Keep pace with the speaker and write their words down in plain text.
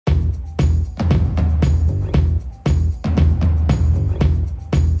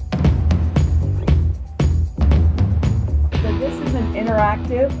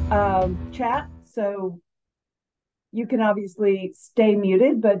active chat, so you can obviously stay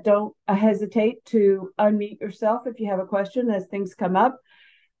muted, but don't hesitate to unmute yourself if you have a question as things come up.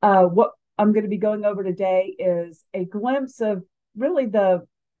 What I'm going to be going over today is a glimpse of really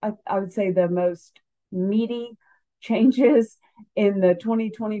I would say the most meaty changes in the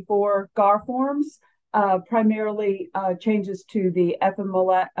 2024 GAR forms, primarily changes to the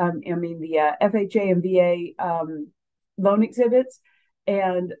FHA and VA loan exhibits,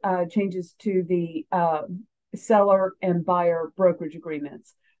 and changes to the seller and buyer brokerage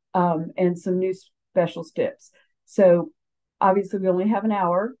agreements, and some new special steps. So obviously we only have an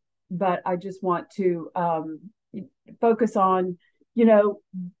hour, but I just want to focus on,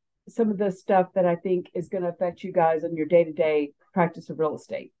 some of the stuff that I think is going to affect you guys on your day-to-day practice of real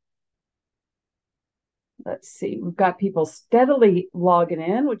estate. Let's see, we've got people steadily logging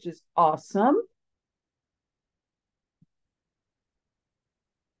in, which is awesome.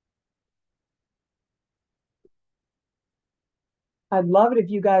 I'd love it if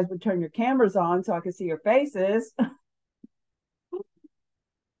you guys would turn your cameras on so I could see your faces. It's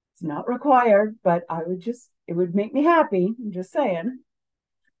not required, but it would make me happy. I'm just saying.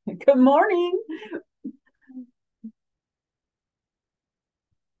 Good morning.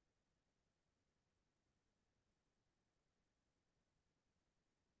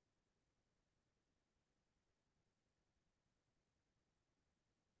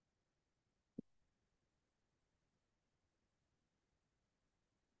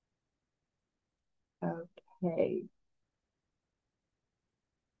 Okay.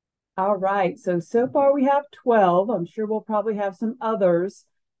 All right. So far we have 12. I'm sure we'll probably have some others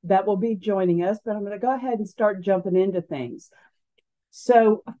that will be joining us, but I'm going to go ahead and start jumping into things.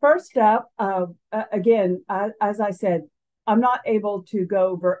 So first up, again, as I said, I'm not able to go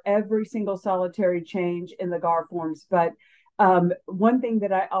over every single solitary change in the GAR forms, but one thing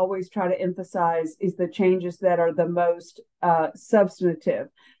that I always try to emphasize is the changes that are the most substantive.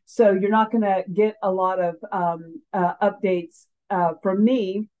 So you're not going to get a lot of updates from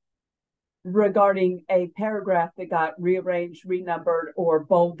me regarding a paragraph that got rearranged, renumbered, or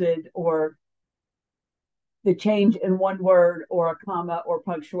bolded, or the change in one word or a comma or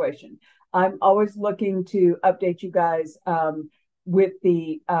punctuation. I'm always looking to update you guys with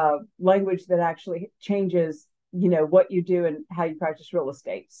the language that actually changes, what you do and how you practice real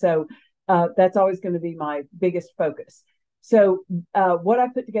estate. So that's always going to be my biggest focus. So what I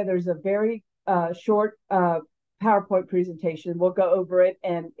put together is a very short PowerPoint presentation. We'll go over it,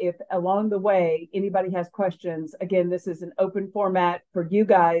 and if along the way anybody has questions, again, this is an open format for you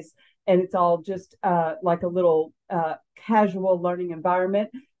guys, and it's all just like a little casual learning environment.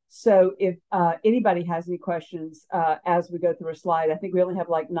 So if anybody has any questions as we go through a slide, I think we only have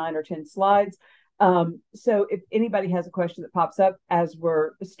like 9 or 10 slides. So if anybody has a question that pops up as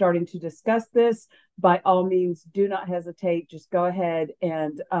we're starting to discuss this, by all means, do not hesitate. Just go ahead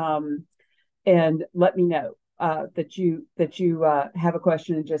and let me know that you have a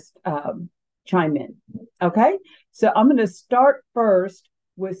question, and just chime in. Okay, so I'm going to start first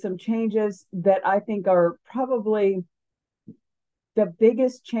with some changes that I think are probably the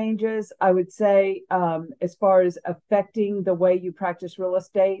biggest changes, I would say, as far as affecting the way you practice real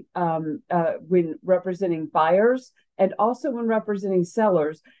estate when representing buyers and also when representing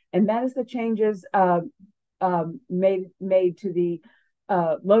sellers. And that is the changes made to the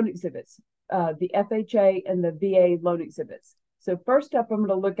loan exhibits, the FHA and the VA loan exhibits. So first up, I'm going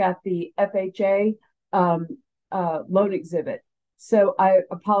to look at the FHA loan exhibit. So I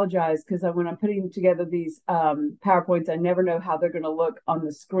apologize, because when I'm putting together these PowerPoints, I never know how they're going to look on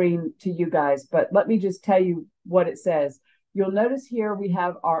the screen to you guys. But let me just tell you what it says. You'll notice here we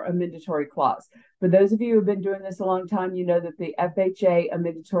have our amendatory clause. For those of you who have been doing this a long time, you know that the FHA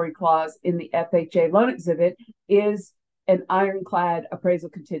amendatory clause in the FHA loan exhibit is an ironclad appraisal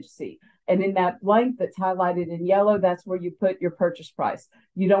contingency. And in that blank that's highlighted in yellow, that's where you put your purchase price.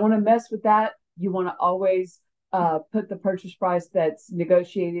 You don't want to mess with that. You want to always put the purchase price that's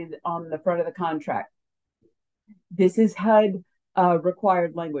negotiated on the front of the contract. This is HUD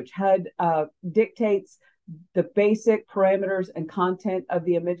required language. HUD dictates the basic parameters and content of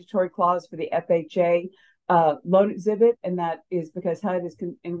the amendatory clause for the FHA loan exhibit, and that is because HUD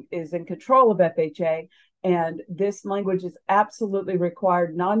is in control of FHA, and this language is absolutely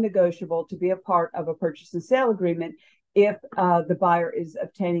required, non-negotiable, to be a part of a purchase and sale agreement if the buyer is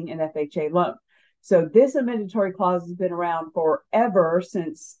obtaining an FHA loan. So this amendatory clause has been around forever,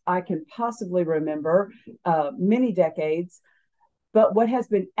 since I can possibly remember, many decades. But what has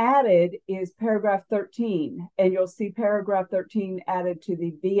been added is paragraph 13, and you'll see paragraph 13 added to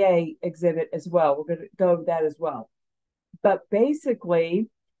the VA exhibit as well. We're going to go over that as well. But basically,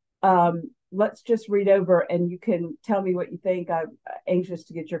 let's just read over and you can tell me what you think. I'm anxious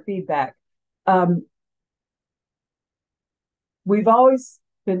to get your feedback. We've always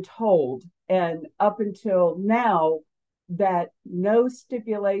been told, and up until now, that no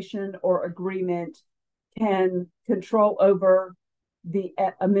stipulation or agreement can control over the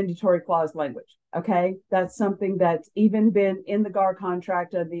amendatory clause language. Okay, that's something that's even been in the GAR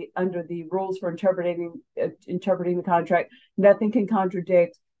contract under the rules for interpreting the contract. Nothing can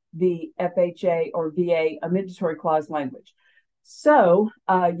contradict the FHA or VA amendatory clause language. So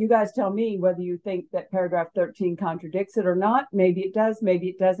you guys tell me whether you think that paragraph 13 contradicts it or not. Maybe it does, maybe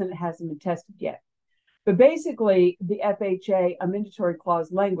it doesn't. It hasn't been tested yet. But basically, the FHA amendatory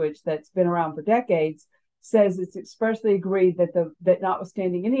clause language that's been around for decades says it's expressly agreed that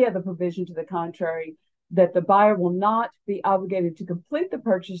notwithstanding any other provision to the contrary, that the buyer will not be obligated to complete the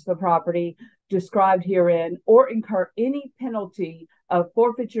purchase of the property described herein or incur any penalty of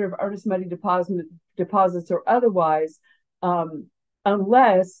forfeiture of earnest money deposits or otherwise,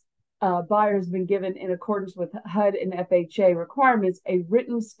 unless buyer has been given, in accordance with HUD and FHA requirements, a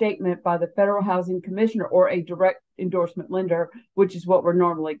written statement by the Federal Housing Commissioner or a direct endorsement lender, which is what we're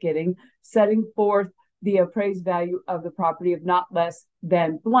normally getting, setting forth the appraised value of the property of not less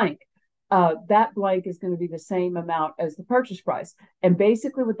than blank. That blank is going to be the same amount as the purchase price. And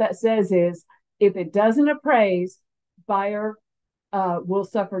basically what that says is, if it doesn't appraise, buyer will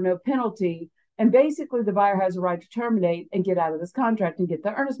suffer no penalty. And basically the buyer has a right to terminate and get out of this contract and get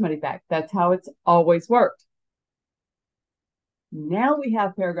the earnest money back. That's how it's always worked. Now we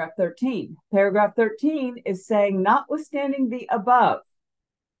have paragraph 13. Paragraph 13 is saying, notwithstanding the above,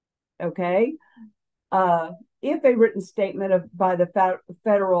 okay, if a written statement by the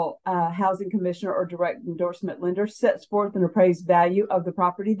Federal Housing Commissioner or direct endorsement lender sets forth an appraised value of the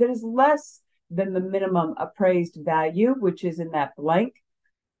property that is less than the minimum appraised value, which is in that blank,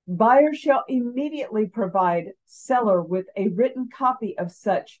 buyer shall immediately provide seller with a written copy of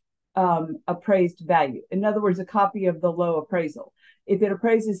such appraised value. In other words, a copy of the low appraisal. If it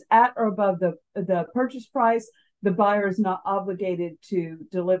appraises at or above the purchase price, the buyer is not obligated to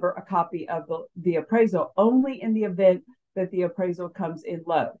deliver a copy of the appraisal, only in the event that the appraisal comes in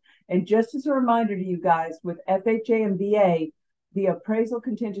low. And just as a reminder to you guys, with FHA and VA, the appraisal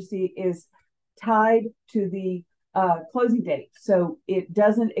contingency is tied to the closing date. So it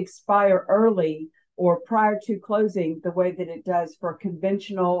doesn't expire early or prior to closing the way that it does for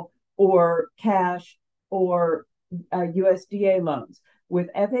conventional or cash or USDA loans.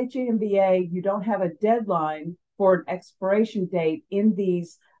 With FHA and VA, you don't have a deadline for an expiration date in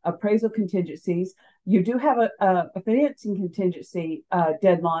these appraisal contingencies. You do have a financing contingency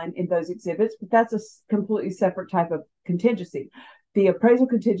deadline in those exhibits, but that's a completely separate type of contingency. The appraisal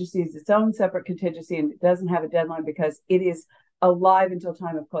contingency is its own separate contingency, and it doesn't have a deadline because it is alive until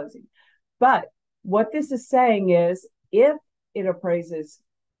time of closing. But what this is saying is, if it appraises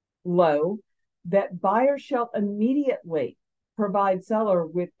low, that buyer shall immediately provide seller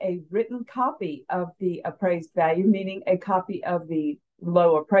with a written copy of the appraised value, meaning a copy of the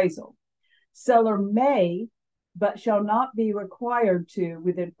low appraisal. Seller may, but shall not be required to,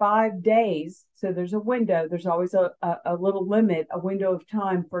 within 5 days. So there's a window, there's always a little limit, a window of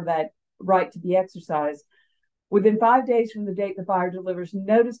time for that right to be exercised. Within 5 days from the date the buyer delivers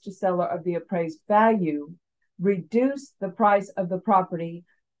notice to seller of the appraised value, reduce the price of the property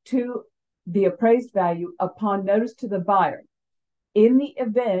to the appraised value upon notice to the buyer. In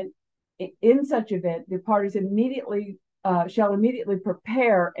such event, the parties shall immediately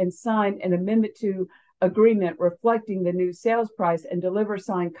prepare and sign an amendment to agreement reflecting the new sales price and deliver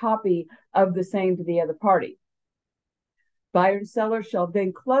signed copy of the same to the other party. Buyer and seller shall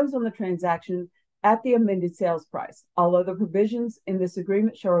then close on the transaction at the amended sales price. All other provisions in this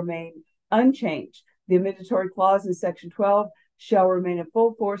agreement shall remain unchanged. The amendatory clause in Section 12 shall remain in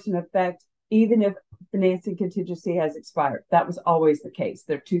full force and effect even if financing contingency has expired. That was always the case.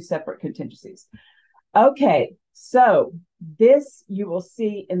 They're two separate contingencies. Okay, so this you will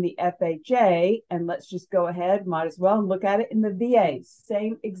see in the FHA, and let's just go ahead, might as well, and look at it in the VA.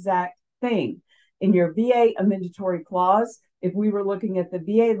 Same exact thing. In your VA amendatory clause, if we were looking at the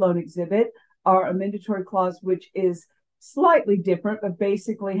VA loan exhibit, our amendatory clause, which is slightly different, but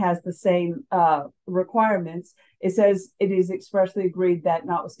basically has the same requirements. It says it is expressly agreed that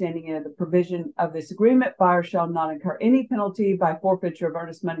notwithstanding the provision of this agreement, buyer shall not incur any penalty by forfeiture of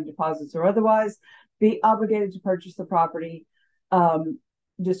earnest money deposits or otherwise be obligated to purchase the property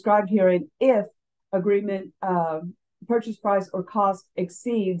described herein if agreement purchase price or cost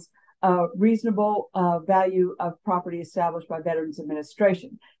exceeds reasonable value of property established by Veterans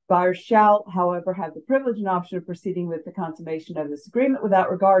Administration. Buyers shall, however, have the privilege and option of proceeding with the consummation of this agreement without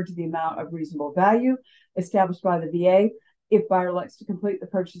regard to the amount of reasonable value established by the VA. If buyer elects to complete the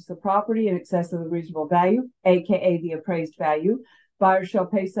purchase of the property in excess of the reasonable value, aka the appraised value, buyer shall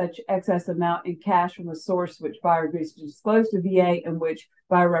pay such excess amount in cash from the source which buyer agrees to disclose to VA and which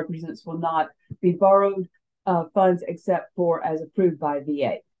buyer represents will not be borrowed funds except for as approved by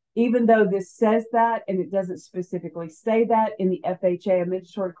VA. Even though this says that, and it doesn't specifically say that in the FHA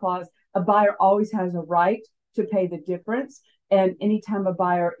administrative clause, a buyer always has a right to pay the difference. And anytime a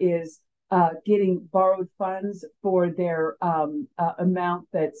buyer is getting borrowed funds for their amount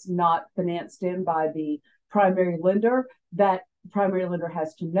that's not financed in by the primary lender, that primary lender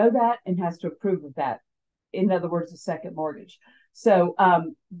has to know that and has to approve of that. In other words, a second mortgage. So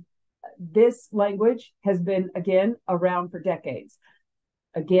this language has been, again, around for decades.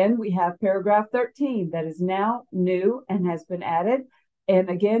 Again, we have paragraph 13 that is now new and has been added. And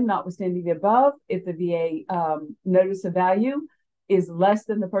again, notwithstanding the above, if the VA notice of value is less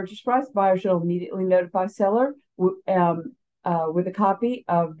than the purchase price, buyer shall immediately notify seller with a copy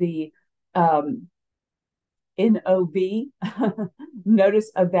of the NOV,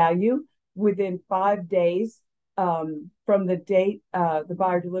 notice of value, within 5 days from the date the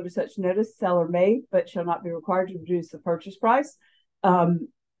buyer delivers such notice. Seller may, but shall not be required to reduce the purchase price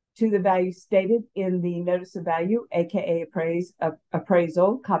to the value stated in the notice of value, aka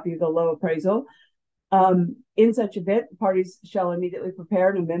appraisal, copy of the low appraisal. In such event, parties shall immediately prepare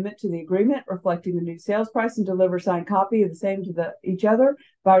an amendment to the agreement reflecting the new sales price and deliver a signed copy of the same to each other.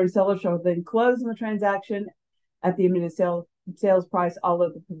 Buyer and seller shall then close on the transaction at the amended sales price, although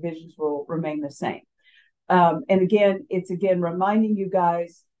the provisions will remain the same. And again, it's reminding you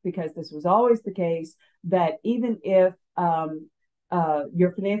guys, because this was always the case, that even if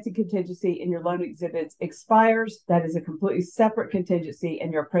your financing contingency in your loan exhibits expires, that is a completely separate contingency,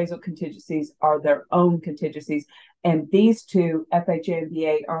 and your appraisal contingencies are their own contingencies. And these two, FHA and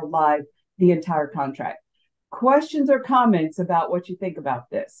VA, are live the entire contract. Questions or comments about what you think about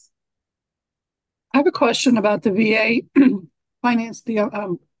this? I have a question about the VA finance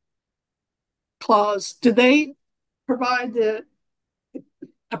the clause. Do they provide the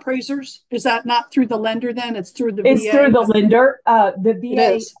appraisers? Is that not through the lender then? It's through the VA? It's through the lender. The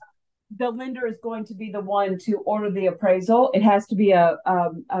VA, the lender is going to be the one to order the appraisal. It has to be a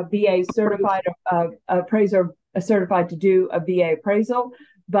VA certified appraiser certified to do a VA appraisal,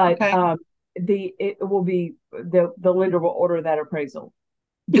 but okay. It will be the lender will order that appraisal.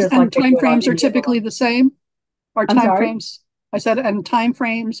 Just and like time frames are typically the same? Or time frames? I said, and time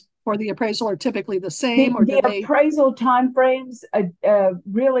frames for the appraisal are typically the same? The appraisal time frames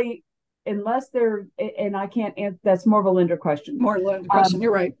really, unless they're, and I can't answer, that's more of a lender question. More lender question,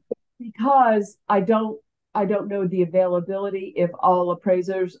 you're right. Because I don't know the availability if all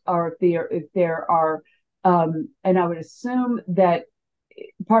appraisers are, if there are, and I would assume that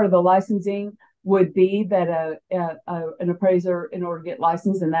part of the licensing would be that an appraiser, in order to get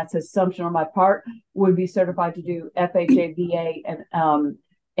licensed, and that's an assumption on my part, would be certified to do FHA, VA,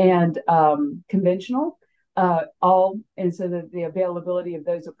 and conventional, and so that the availability of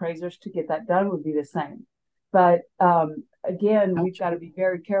those appraisers to get that done would be the same. But again, we've got to be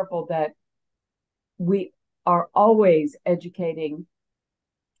very careful that we are always educating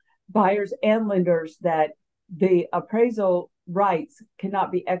buyers and lenders that the appraisal rights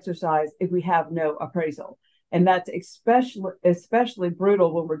cannot be exercised if we have no appraisal. And that's especially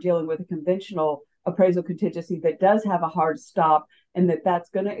brutal when we're dealing with a conventional appraisal contingency that does have a hard stop, and that's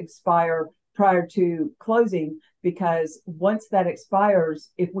going to expire prior to closing, because once that expires,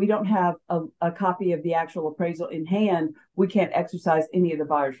 if we don't have a copy of the actual appraisal in hand, we can't exercise any of the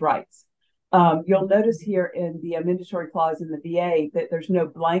buyer's rights. You'll notice here in the mandatory clause in the VA that there's no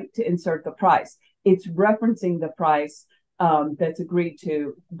blank to insert the price. It's referencing the price that's agreed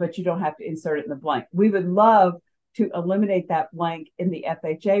to, but you don't have to insert it in the blank. We would love to eliminate that blank in the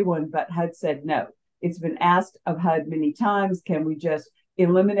FHA one, but HUD said no. It's been asked of HUD many times, can we just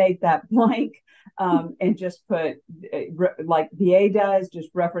eliminate that blank and just put, like VA does, just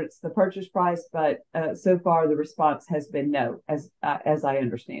reference the purchase price? But so far the response has been no, as I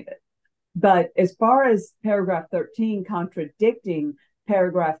understand it. But as far as paragraph 13 contradicting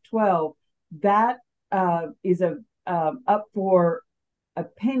paragraph 12, that is up for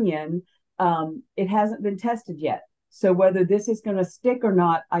opinion. It hasn't been tested yet. So whether this is going to stick or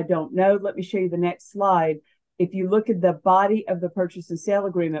not, I don't know. Let me show you the next slide. If you look at the body of the purchase and sale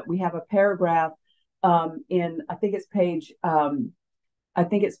agreement, we have a paragraph in, I think it's page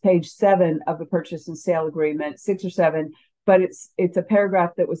 7 of the purchase and sale agreement, 6 or 7, but it's a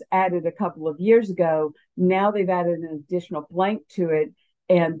paragraph that was added a couple of years ago. Now they've added an additional blank to it.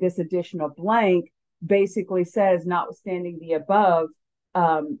 And this additional blank basically says, notwithstanding the above,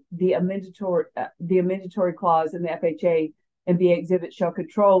 the amendatory clause in the FHA and VA exhibit shall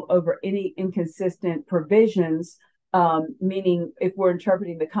control over any inconsistent provisions, meaning if we're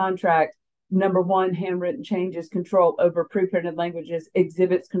interpreting the contract, number one, handwritten changes control over pre-printed languages,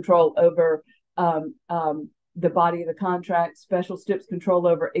 exhibits control over the body of the contract, special steps control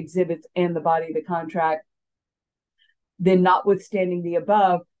over exhibits and the body of the contract. Then, notwithstanding the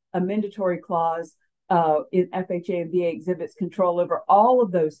above, amendatory clause in FHA and VA exhibits control over all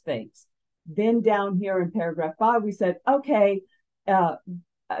of those things. Then down here in paragraph 5, we said, okay,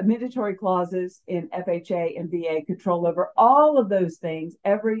 amendatory clauses in FHA and VA control over all of those things,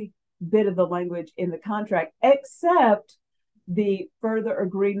 every bit of the language in the contract, except the further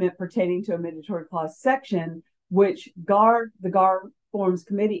agreement pertaining to amendatory clause section, which the GAR Forms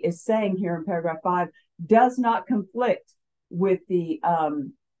Committee is saying here in paragraph 5, does not conflict with the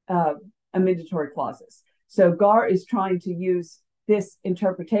amendatory clauses. So GAR is trying to use this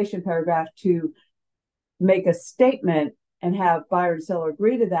interpretation paragraph to make a statement and have buyer and seller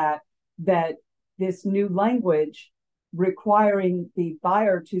agree to that this new language requiring the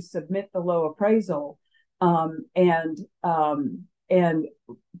buyer to submit the low appraisal and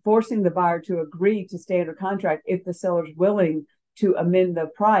forcing the buyer to agree to stay under contract if the seller's willing to amend the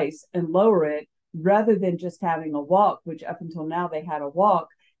price and lower it, rather than just having a walk, which up until now they had a walk.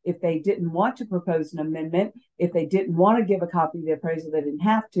 If they didn't want to propose an amendment, if they didn't want to give a copy of the appraisal, they didn't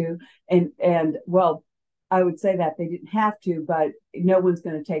have to. And well, I would say that they didn't have to, but no one's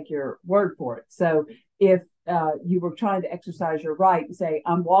going to take your word for it. So if you were trying to exercise your right and say,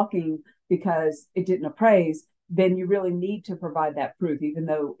 I'm walking because it didn't appraise, then you really need to provide that proof, even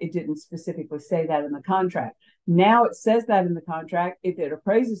though it didn't specifically say that in the contract. Now it says that in the contract. If it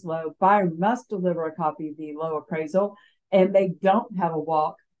appraises low, buyer must deliver a copy of the low appraisal, and they don't have a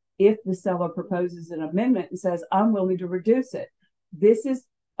walk if the seller proposes an amendment and says, I'm willing to reduce it. This is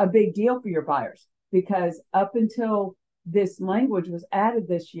a big deal for your buyers, because up until this language was added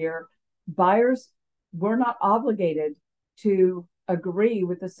this year, buyers were not obligated to agree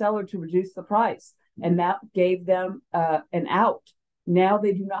with the seller to reduce the price. And that gave them an out. Now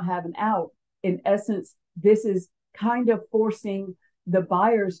they do not have an out. In essence, this is kind of forcing the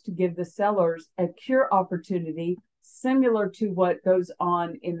buyers to give the sellers a cure opportunity, similar to what goes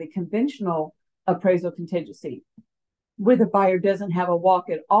on in the conventional appraisal contingency. Where the buyer doesn't have a walk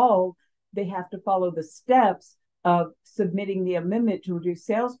at all, they have to follow the steps of submitting the amendment to reduce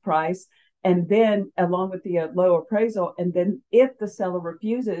sales price, and then along with the low appraisal. And then if the seller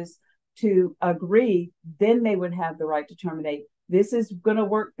refuses to agree, then they would have the right to terminate. This is going to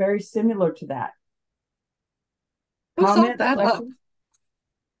work very similar to that. Who thought that up?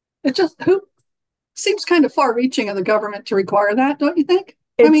 It just seems kind of far-reaching of the government to require that, don't you think?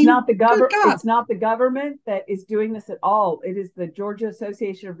 It's not the government. It's not the government that is doing this at all. It is the Georgia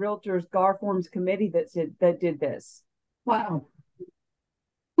Association of Realtors GAR Forms Committee that did this. Wow.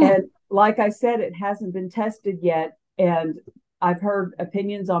 And like I said, it hasn't been tested yet, and I've heard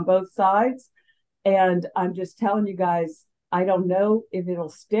opinions on both sides. And I'm just telling you guys, I don't know if it'll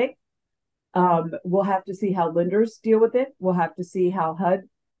stick. We'll have to see how lenders deal with it. We'll have to see how HUD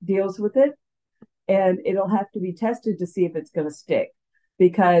deals with it. And it'll have to be tested to see if it's going to stick.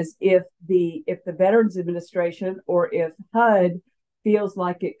 Because if the Veterans Administration or if HUD feels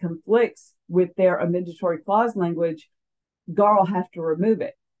like it conflicts with their amendatory clause language, GAR will have to remove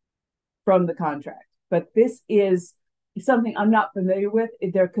it from the contract. But this is something I'm not familiar with.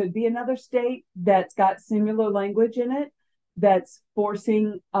 There could be another state that's got similar language in it that's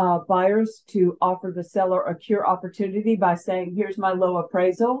forcing buyers to offer the seller a cure opportunity by saying, here's my low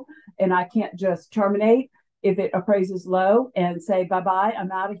appraisal, and I can't just terminate if it appraises low and say, bye-bye,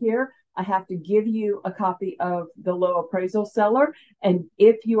 I'm out of here. I have to give you a copy of the low appraisal, seller. And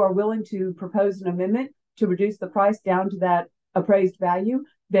if you are willing to propose an amendment to reduce the price down to that appraised value,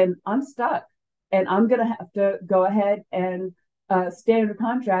 then I'm stuck. And I'm going to have to go ahead and stay under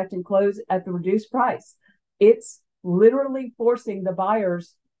contract and close at the reduced price. It's literally forcing the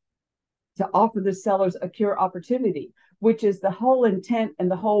buyers to offer the sellers a cure opportunity, which is the whole intent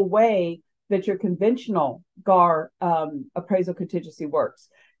and the whole way that your conventional GAR appraisal contingency works.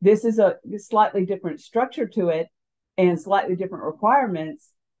 This is a slightly different structure to it and slightly different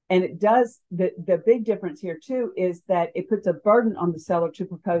requirements. And it does, the big difference here too is that it puts a burden on the seller to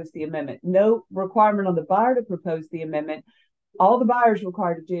propose the amendment. No requirement on the buyer to propose the amendment. All the buyer is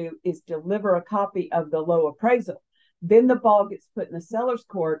required to do is deliver a copy of the low appraisal. Then the ball gets put in the seller's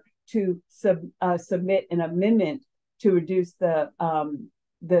court to submit an amendment to reduce the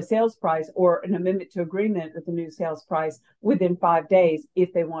the sales price or an amendment to agreement with the new sales price within 5 days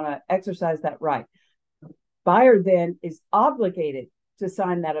if they want to exercise that right. Buyer then is obligated to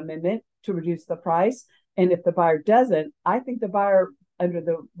sign that amendment to reduce the price. And if the buyer doesn't, I think the buyer, under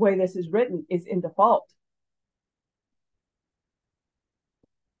the way this is written, is in default.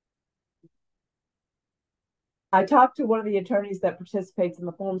 I talked to one of the attorneys that participates in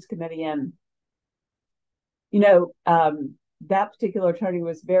the forms committee, and that particular attorney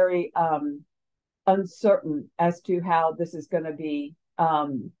was very uncertain as to how this is going to be,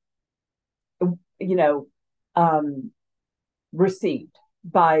 received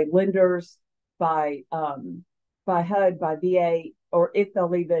by lenders, by HUD, by VA, or if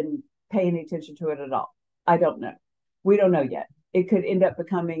they'll even pay any attention to it at all. I don't know. We don't know yet. It could end up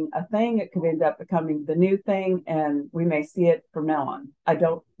becoming a thing. It could end up becoming the new thing, and we may see it from now on.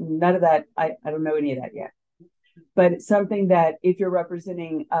 None of that. I don't know any of that yet. But it's something that if you're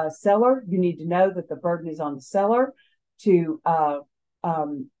representing a seller, you need to know that the burden is on the seller to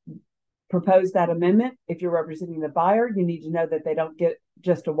propose that amendment. If you're representing the buyer, you need to know that they don't get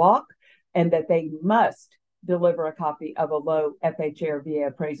just a walk, and that they must deliver a copy of a low FHA or VA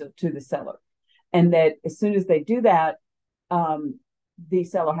appraisal to the seller. And that as soon as they do that, the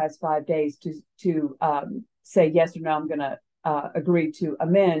seller has 5 days to say yes or no, I'm going to agree to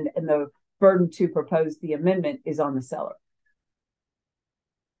amend, and the burden to propose the amendment is on the seller.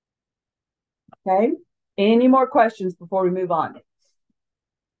 Okay. Any more questions before we move on?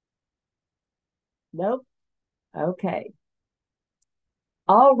 Nope. Okay.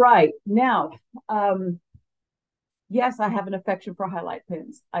 All right. Now, yes, I have an affection for highlight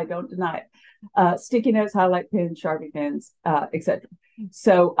pens. I don't deny it. Sticky notes, highlight pens, Sharpie pens, etc.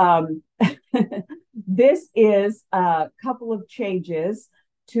 So this is a couple of changes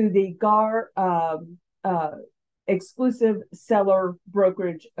to the GAR exclusive seller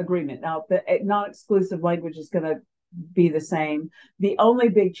brokerage agreement. Now, the non-exclusive language is going to be the same. The only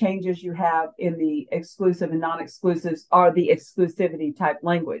big changes you have in the exclusive and non-exclusives are the exclusivity type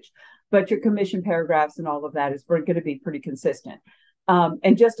language, but your commission paragraphs and all of that is going to be pretty consistent.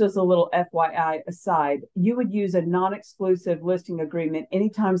 And just as a little FYI aside, you would use a non-exclusive listing agreement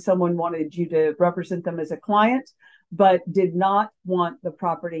anytime someone wanted you to represent them as a client, but did not want the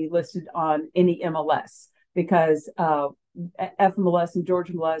property listed on any MLS, because FMLS and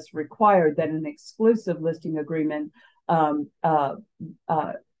Georgia MLS required that an exclusive listing agreement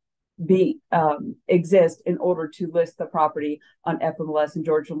exist in order to list the property on FMLS and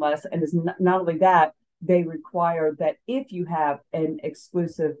Georgia MLS. And is not only that, they require that if you have an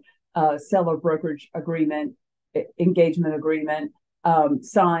exclusive seller brokerage agreement, engagement agreement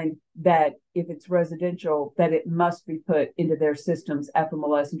signed, that if it's residential, that it must be put into their systems,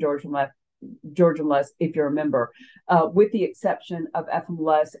 FMLS and Georgia MLS, if you're a member, with the exception of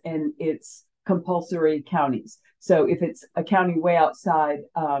FMLS and its compulsory counties. So if it's a county way outside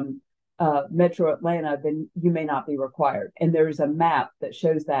Metro Atlanta, then you may not be required. And there is a map that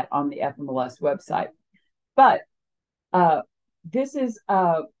shows that on the FMLS website. But this is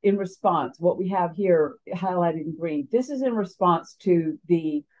in response, what we have here highlighted in green, this is in response to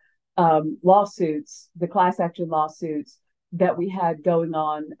the lawsuits, the class action lawsuits that we had going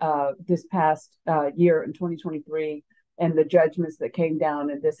on this past year in 2023, and the judgments that came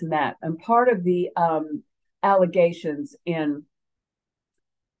down and this and that. And part of the allegations in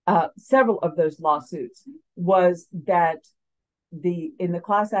several of those lawsuits was that in the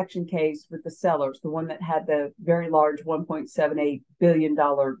class action case with the sellers, the one that had the very large $1.78 billion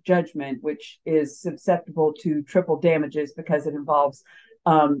judgment, which is susceptible to triple damages because it involves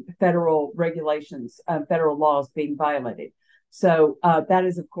federal regulations, federal laws being violated. So that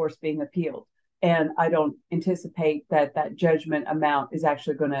is, of course, being appealed. And I don't anticipate that that judgment amount is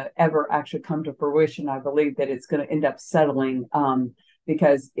actually going to ever actually come to fruition. I believe that it's going to end up settling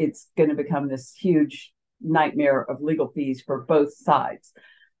because it's going to become this huge nightmare of legal fees for both sides.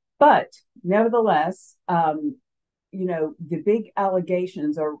 But nevertheless, the big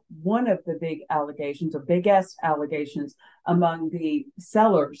allegations, or one of the big allegations, or biggest allegations among the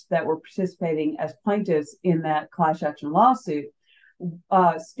sellers that were participating as plaintiffs in that class action lawsuit,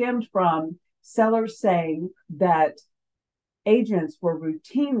 stemmed from sellers saying that agents were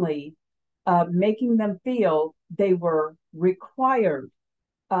routinely making them feel they were required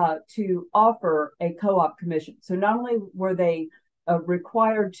to offer a co-op commission. So not only were they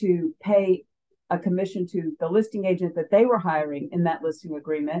required to pay a commission to the listing agent that they were hiring in that listing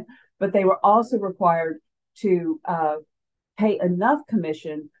agreement, but they were also required to pay enough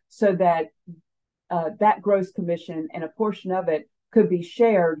commission so that that gross commission and a portion of it could be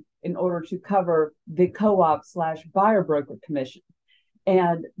shared in order to cover the co-op / buyer broker commission.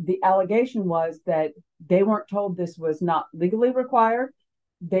 And the allegation was that they weren't told this was not legally required.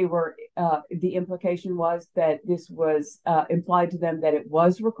 The implication was that this was implied to them that it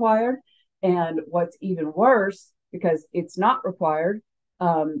was required. And what's even worse, because it's not required,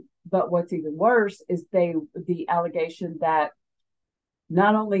 but what's even worse is the allegation that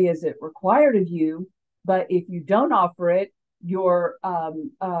not only is it required of you, but if you don't offer it, your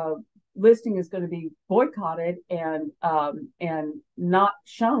listing is going to be boycotted and not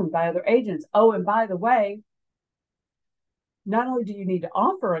shown by other agents. Oh, and by the way, not only do you need to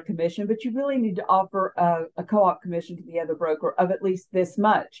offer a commission, but you really need to offer a co-op commission to the other broker of at least this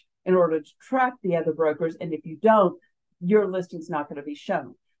much in order to track the other brokers. And if you don't, your listing's not going to be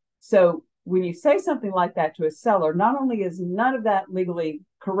shown. So when you say something like that to a seller, not only is none of that legally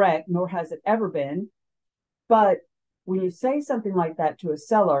correct, nor has it ever been, but when you say something like that to a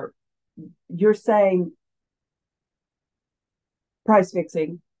seller, you're saying price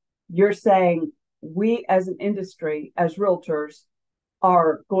fixing. You're saying we as an industry, as realtors,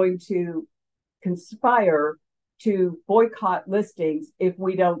 are going to conspire to boycott listings if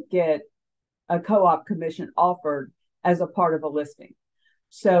we don't get a co-op commission offered as a part of a listing.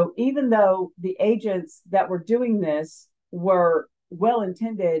 So even though the agents that were doing this were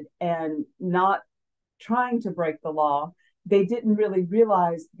well-intended and not trying to break the law, they didn't really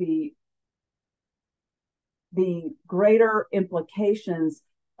realize the greater implications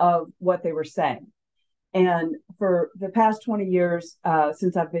of what they were saying. And for the past 20 years,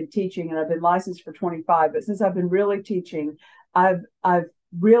 since I've been teaching, and I've been licensed for 25, but since I've been really teaching, I've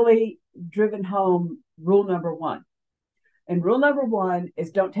really driven home rule number one. And rule number one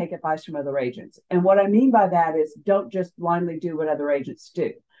is don't take advice from other agents. And what I mean by that is don't just blindly do what other agents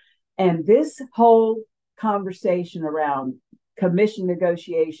do. And this whole conversation around commission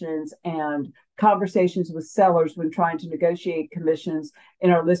negotiations and conversations with sellers when trying to negotiate commissions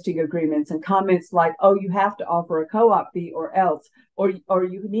in our listing agreements, and comments like, oh, you have to offer a co-op fee or else, or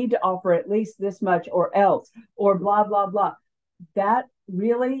you need to offer at least this much or else, or blah, blah, blah. That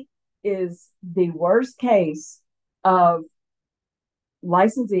really is the worst case of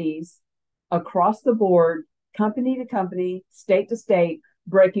licensees across the board, company to company, state to state,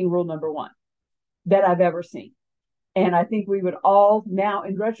 breaking rule number one that I've ever seen. And I think we would all now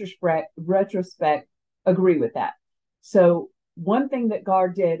in retrospect agree with that. So one thing that GAR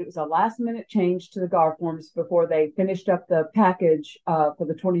did, it was a last minute change to the GAR forms before they finished up the package for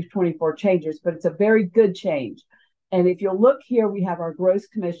the 2024 changes, but it's a very good change. And if you'll look here, we have our gross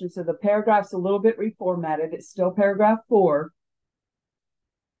commission. So the paragraph's a little bit reformatted. It's still paragraph 4.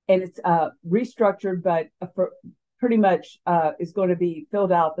 And it's restructured, but pretty much is going to be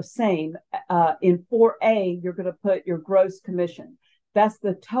filled out the same. In 4A, you're going to put your gross commission. That's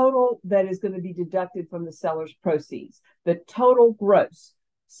the total that is going to be deducted from the seller's proceeds, the total gross.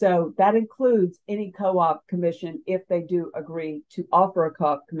 So that includes any co-op commission. If they do agree to offer a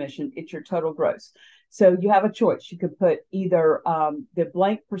co-op commission, it's your total gross. So you have a choice. You could put either the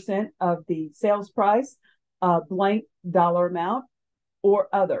blank percent of the sales price, blank dollar amount, or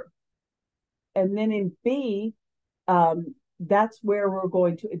other. And then in B, that's where we're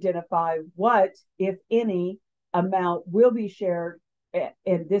going to identify what, if any, amount will be shared.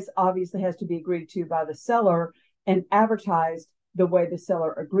 And this obviously has to be agreed to by the seller and advertised the way the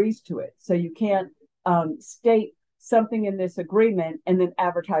seller agrees to it. So you can't state something in this agreement and then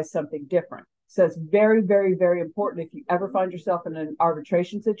advertise something different. So it's very, very, very important. If you ever find yourself in an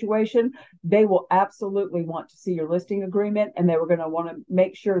arbitration situation, they will absolutely want to see your listing agreement, and they were going to want to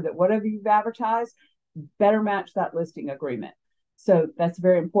make sure that whatever you've advertised better match that listing agreement. So that's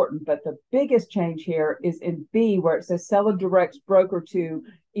very important. But the biggest change here is in B, where it says seller directs broker to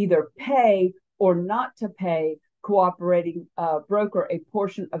either pay or not to pay cooperating broker a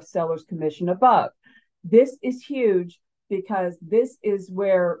portion of seller's commission above. This is huge because this is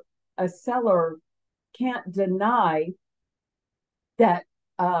where a seller can't deny that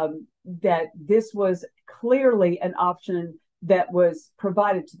that this was clearly an option that was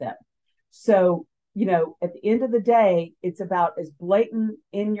provided to them. So, you know, at the end of the day, it's about as blatant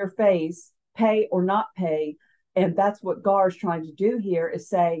in your face, pay or not pay. And that's what GAR is trying to do here, is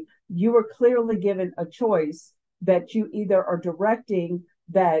say you were clearly given a choice that you either are directing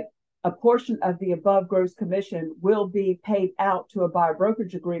that a portion of the above gross commission will be paid out to a buyer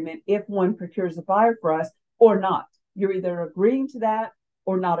brokerage agreement if one procures a buyer for us, or not. You're either agreeing to that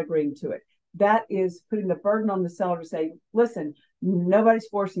or not agreeing to it. That is putting the burden on the seller to say, listen, nobody's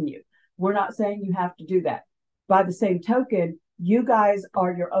forcing you. We're not saying you have to do that. By the same token, You guys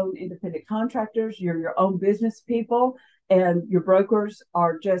are your own independent contractors, you're your own business people, and your brokers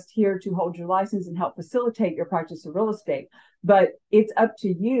are just here to hold your license and help facilitate your practice of real estate. But it's up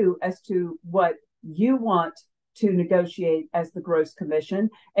to you as to what you want to negotiate as the gross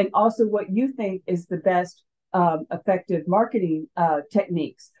commission, and also what you think is the best effective marketing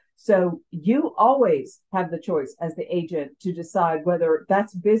techniques. So you always have the choice as the agent to decide whether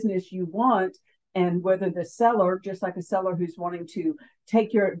that's business you want, and whether the seller, just like a seller who's wanting to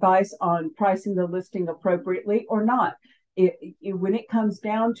take your advice on pricing the listing appropriately or not. When it comes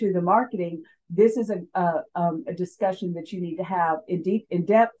down to the marketing, this is a discussion that you need to have in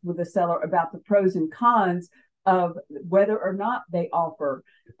depth with the seller about the pros and cons of whether or not they offer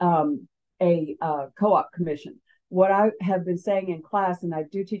a co-op commission. What I have been saying in class, and I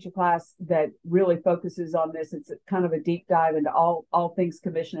do teach a class that really focuses on this, it's kind of a deep dive into all things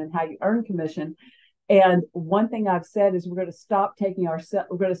commission and how you earn commission. And one thing I've said is we're going to start taking ourselves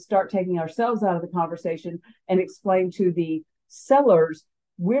out of the conversation and explain to the sellers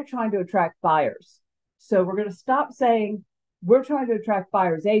we're trying to attract buyers. So we're going to stop saying we're trying to attract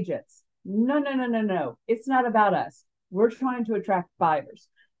buyers agents. No. It's not about us. We're trying to attract buyers.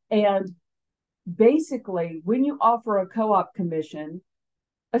 And basically, when you offer a co-op commission,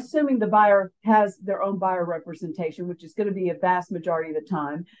 assuming the buyer has their own buyer representation, which is going to be a vast majority of the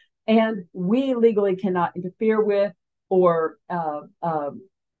time, and we legally cannot interfere with or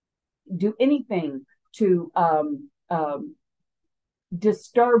do anything to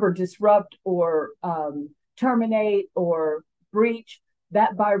disturb or disrupt or terminate or breach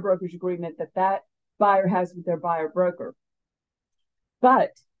that buyer brokerage agreement that buyer has with their buyer broker.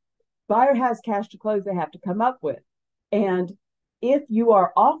 But buyer has cash to close they have to come up with. And if you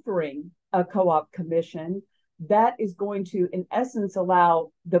are offering a co-op commission, that is going to, in essence,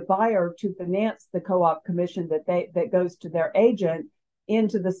 allow the buyer to finance the co-op commission that goes to their agent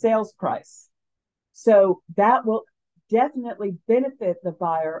into the sales price. So that will definitely benefit the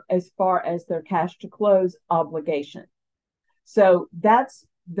buyer as far as their cash to close obligation. So that's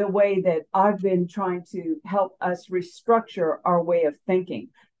the way that I've been trying to help us restructure our way of thinking.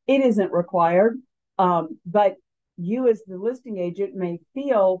 It isn't required, but you as the listing agent may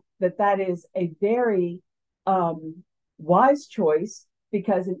feel that is a very wise choice,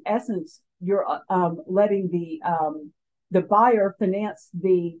 because in essence, you're letting the buyer finance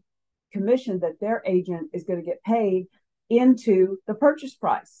the commission that their agent is going to get paid into the purchase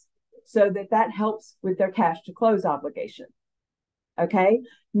price, so that helps with their cash to close obligation. Okay.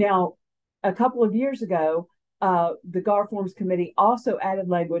 Now, a couple of years ago, the GAR Forms Committee also added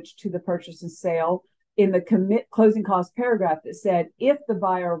language to the purchase and sale in the closing cost paragraph that said if the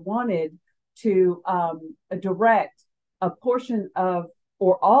buyer wanted to direct a portion of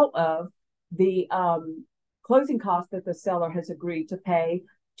or all of the closing costs that the seller has agreed to pay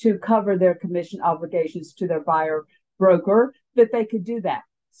to cover their commission obligations to their buyer broker, that they could do that.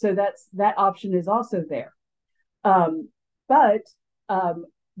 So that option is also there. But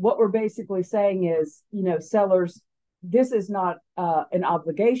what we're basically saying is, sellers, this is not an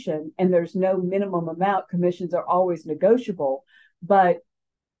obligation, and there's no minimum amount. Commissions are always negotiable, but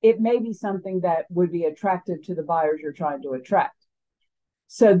it may be something that would be attractive to the buyers you're trying to attract.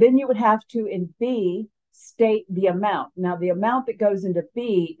 So then you would have to, in B, state the amount. Now, the amount that goes into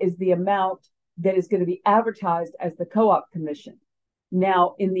B is the amount that is going to be advertised as the co-op commission.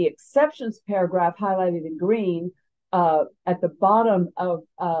 Now, in the exceptions paragraph highlighted in green, at the bottom of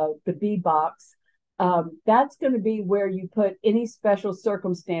the B box, that's going to be where you put any special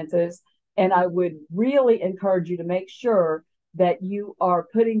circumstances. And I would really encourage you to make sure that you are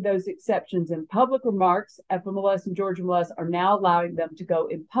putting those exceptions in public remarks. FMLS and Georgia MLS are now allowing them to go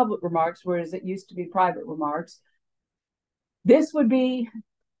in public remarks, whereas it used to be private remarks. This would be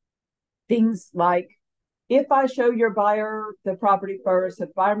things like, if I show your buyer the property first,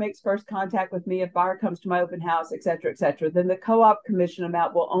 if buyer makes first contact with me, if buyer comes to my open house, et cetera, then the co-op commission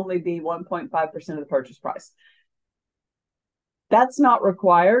amount will only be 1.5% of the purchase price. That's not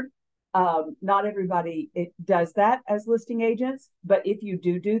required. Not everybody does that as listing agents, but if you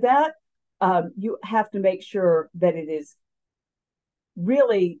do that, you have to make sure that it is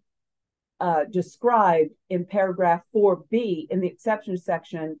really described in paragraph 4B in the exceptions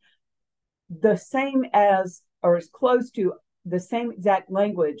section, the same as, or as close to the same exact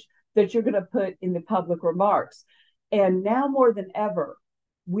language that you're going to put in the public remarks. And now more than ever,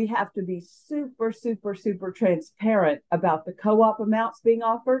 we have to be super transparent about the co-op amounts being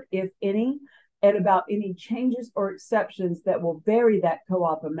offered, if any, and about any changes or exceptions that will vary that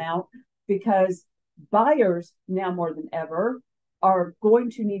co-op amount, because buyers now more than ever are going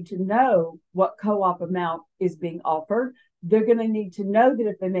to need to know what co-op amount is being offered. They're going to need to know that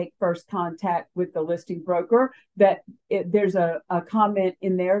if they make first contact with the listing broker, that there's a comment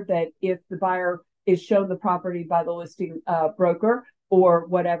in there that if the buyer is shown the property by the listing broker or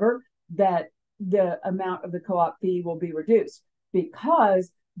whatever, that the amount of the co-op fee will be reduced,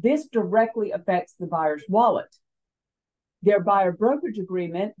 because this directly affects the buyer's wallet. Their buyer brokerage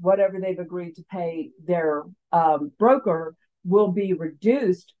agreement, whatever they've agreed to pay their broker, will be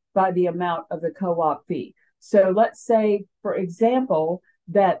reduced by the amount of the co-op fee. So let's say, for example,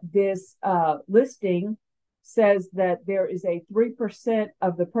 that this listing says that there is a 3%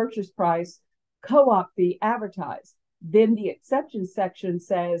 of the purchase price co-op fee advertised. Then the exception section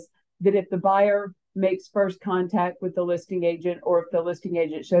says that if the buyer makes first contact with the listing agent, or if the listing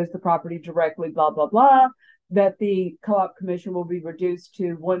agent shows the property directly, blah, blah, blah, that the co-op commission will be reduced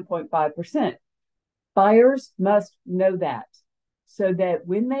to 1.5%. Buyers must know that, so that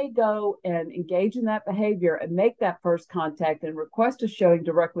when they go and engage in that behavior and make that first contact and request a showing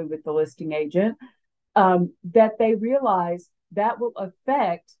directly with the listing agent, that they realize that will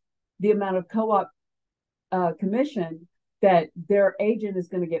affect the amount of co-op commission that their agent is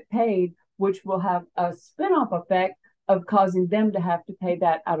going to get paid, which will have a spin-off effect of causing them to have to pay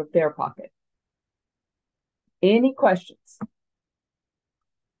that out of their pocket. Any questions?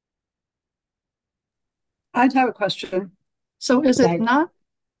 I'd have a question. So is it not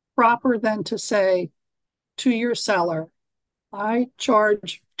proper then to say to your seller, I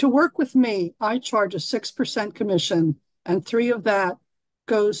charge, to work with me, I charge a 6% commission, and 3 of that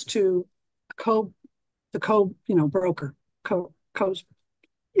goes to the broker,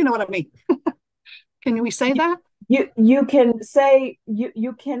 you know what I mean? Can we say that? You can say,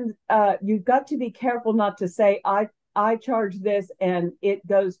 you've got to be careful not to say I charge this and it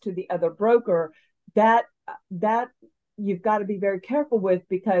goes to the other broker. That you've got to be very careful with,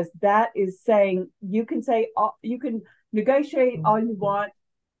 because that is saying, you can negotiate all you want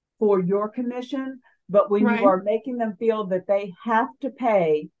for your commission, but when you are making them feel that they have to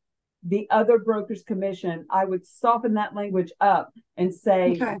pay the other broker's commission, I would soften that language up and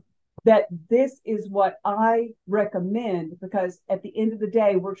say that this is what I recommend, because at the end of the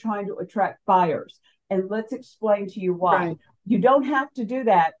day, we're trying to attract buyers. And let's explain to you why. Right. You don't have to do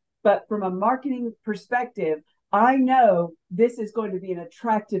that, but from a marketing perspective, I know this is going to be an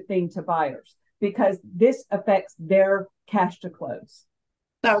attractive thing to buyers, because this affects their cash to close.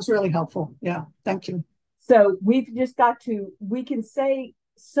 That was really helpful. Yeah, thank you. So we can say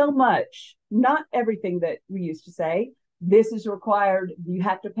so much, not everything that we used to say. This is required, you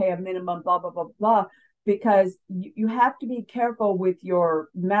have to pay a minimum, blah, blah, blah, blah, because you have to be careful with your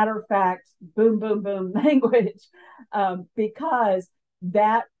matter of fact, boom, boom, boom language, because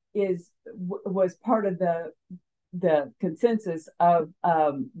that was part of the consensus of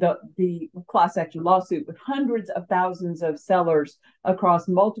the class action lawsuit, with hundreds of thousands of sellers across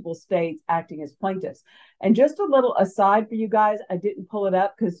multiple states acting as plaintiffs. And just a little aside for you guys, I didn't pull it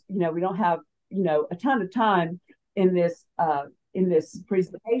up because we don't have a ton of time in this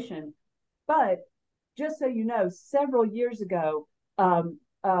presentation, but just so you know, several years ago,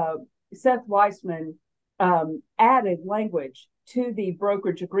 Seth Weissman added language to the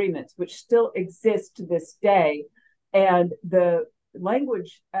brokerage agreements, which still exist to this day. And the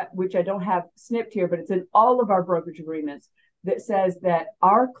language, which I don't have snipped here, but it's in all of our brokerage agreements, that says that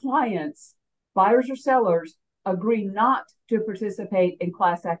our clients, buyers or sellers, agree not to participate in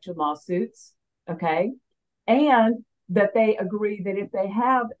class action lawsuits, okay? And that they agree that if they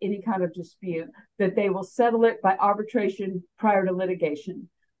have any kind of dispute, that they will settle it by arbitration prior to litigation.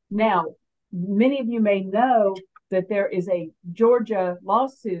 Now, many of you may know that there is a Georgia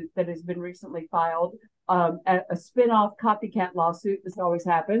lawsuit that has been recently filed, a spin-off copycat lawsuit. This always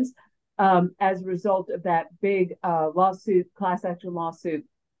happens as a result of that big class action lawsuit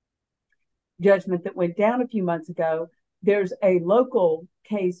judgment that went down a few months ago. There's a local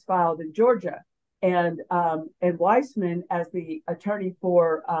case filed in Georgia, and Weissman, as the attorney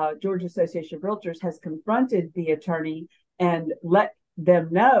for Georgia Association of Realtors, has confronted the attorney and let them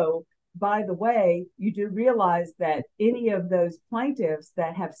know, by the way, you do realize that any of those plaintiffs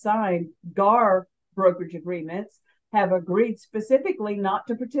that have signed GAR brokerage agreements have agreed specifically not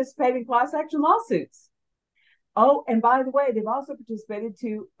to participate in class action lawsuits. Oh, and by the way, they've also participated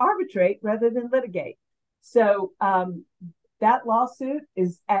to arbitrate rather than litigate. So that lawsuit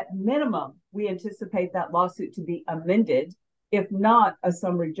is, at minimum, we anticipate that lawsuit to be amended, if not a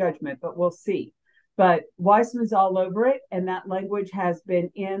summary judgment, but we'll see. But Weissman's all over it, and that language has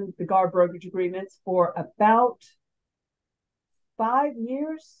been in the GAR brokerage agreements for about 5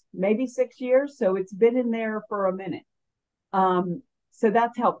 years, maybe 6 years. So it's been in there for a minute. So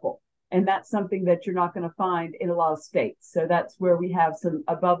that's helpful. And that's something that you're not going to find in a lot of states. So that's where we have some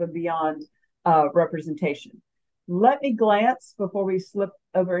above and beyond representation. Let me glance before we slip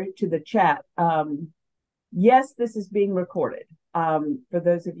over to the chat. Yes, this is being recorded. For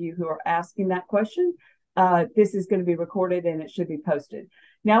those of you who are asking that question, this is going to be recorded and it should be posted.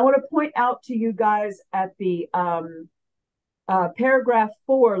 Now, I want to point out to you guys at the paragraph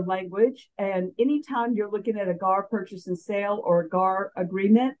 4 language, and anytime you're looking at a GAR purchase and sale or a GAR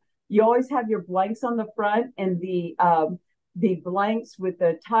agreement, you always have your blanks on the front and the blanks with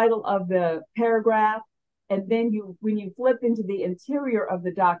the title of the paragraph. And then when you flip into the interior of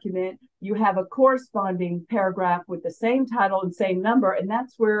the document, you have a corresponding paragraph with the same title and same number. And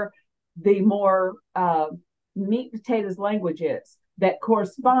that's where the more meat and potatoes language is that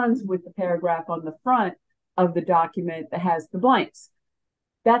corresponds with the paragraph on the front of the document that has the blanks.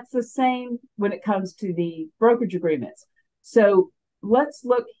 That's the same when it comes to the brokerage agreements. So let's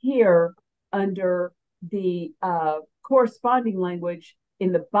look here under the corresponding language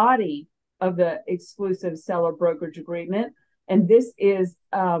in the body of the exclusive seller brokerage agreement. And this is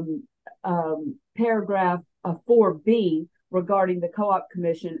paragraph 4B regarding the co-op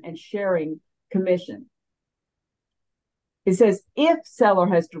commission and sharing commission. It says, if seller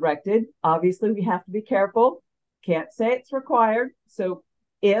has directed, obviously we have to be careful. Can't say it's required. So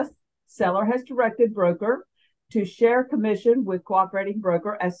if seller has directed broker to share commission with cooperating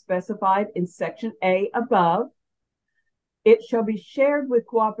broker as specified in section A above, it shall be shared with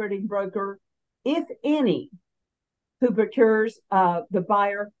cooperating broker, if any, who procures the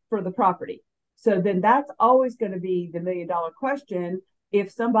buyer for the property. So then that's always going to be the $1 million question.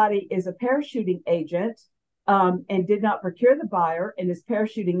 If somebody is a parachuting agent and did not procure the buyer and is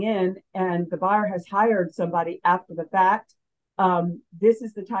parachuting in, and the buyer has hired somebody after the fact, this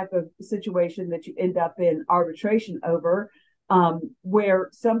is the type of situation that you end up in arbitration over, where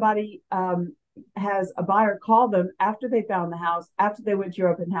somebody has a buyer call them after they found the house, after they went to your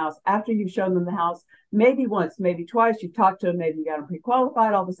open house, after you've shown them the house, maybe once, maybe twice, you've talked to them, maybe you got them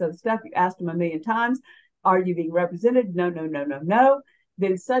pre-qualified, all this other stuff, you asked them 1,000,000 times, are you being represented? No, no, no, no, no.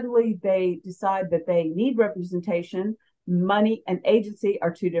 Then suddenly they decide that they need representation. Money and agency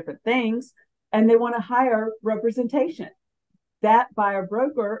are two different things, and they want to hire representation. That buyer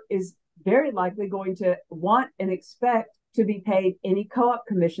broker is very likely going to want and expect to be paid any co-op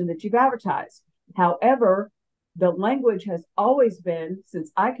commission that you've advertised. However, the language has always been,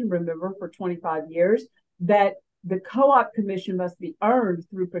 since I can remember for 25 years, that the co-op commission must be earned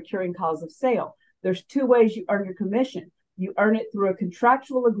through procuring cause of sale. There's two ways you earn your commission. You earn it through a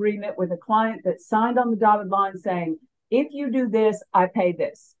contractual agreement with a client that signed on the dotted line saying, if you do this, I pay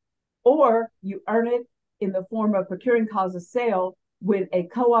this. Or you earn it in the form of procuring cause of sale when a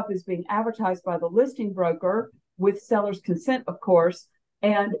co-op is being advertised by the listing broker with seller's consent, of course,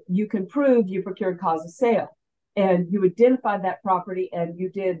 and you can prove you procured cause of sale. And you identified that property and you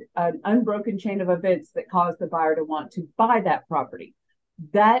did an unbroken chain of events that caused the buyer to want to buy that property.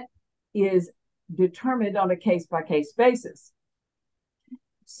 That is determined on a case-by-case basis.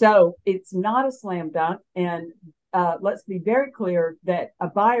 So it's not a slam dunk. And let's be very clear that a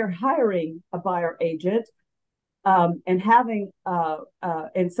buyer hiring a buyer agent and having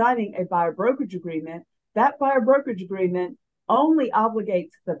and signing a buyer brokerage agreement, that buyer brokerage agreement only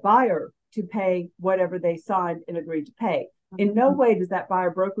obligates the buyer to pay whatever they signed and agreed to pay. In no way does that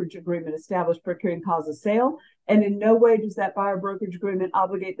buyer brokerage agreement establish procuring cause of sale, and in no way does that buyer brokerage agreement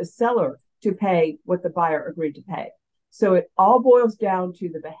obligate the seller to pay what the buyer agreed to pay. So it all boils down to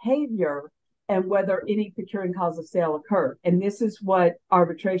the behavior and whether any procuring cause of sale occurred. And this is what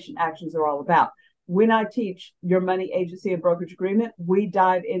arbitration actions are all about. When I teach your money agency and brokerage agreement, we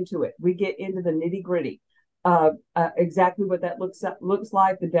dive into it. We get into the nitty gritty of exactly what that looks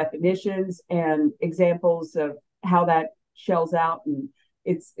like, the definitions and examples of how that shells out. And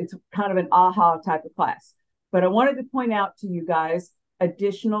it's kind of an aha type of class. But I wanted to point out to you guys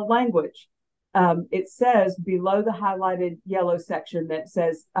additional language. It says below the highlighted yellow section that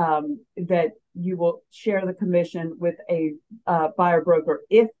says that you will share the commission with a buyer broker,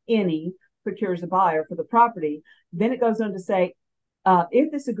 if any, procures a buyer for the property. Then it goes on to say,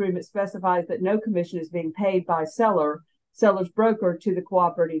 if this agreement specifies that no commission is being paid by seller's broker to the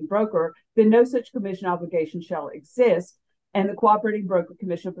cooperating broker, then no such commission obligation shall exist, and the cooperating broker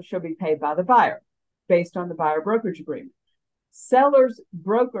commission shall be paid by the buyer based on the buyer brokerage agreement. Seller's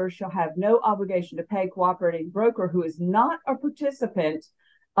broker shall have no obligation to pay cooperating broker who is not a participant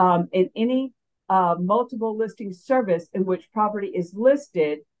in any multiple listing service in which property is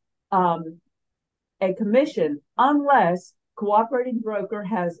listed a commission unless cooperating broker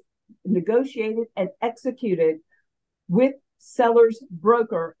has negotiated and executed with seller's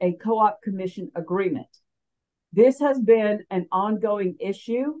broker a co-op commission agreement. This has been an ongoing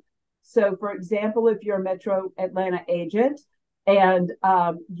issue. So, for example, if you're a Metro Atlanta agent and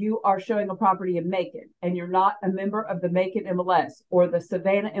you are showing a property in Macon and you're not a member of the Macon MLS or the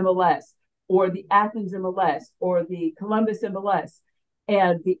Savannah MLS or the Athens MLS or the Columbus MLS,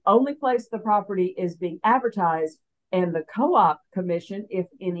 and the only place the property is being advertised and the co-op commission, if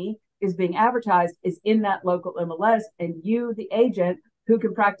any, is being advertised is in that local MLS, and you, the agent, who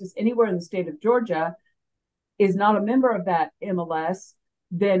can practice anywhere in the state of Georgia, is not a member of that MLS,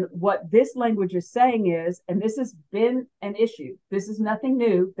 then what this language is saying is, and this has been an issue, this is nothing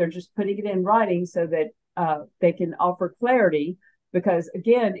new, they're just putting it in writing so that they can offer clarity. Because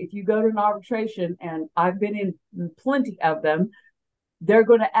again, if you go to an arbitration, and I've been in plenty of them, they're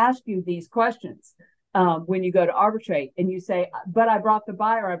going to ask you these questions when you go to arbitrate, and you say, but I brought the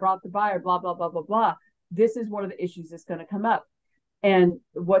buyer, blah, blah, blah, blah, blah. This is one of the issues that's going to come up. And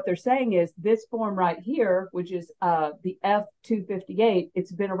what they're saying is this form right here, which is the F-258,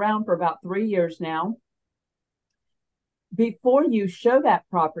 it's been around for about 3 years now. Before you show that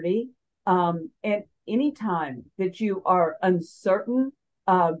property, and anytime that you are uncertain,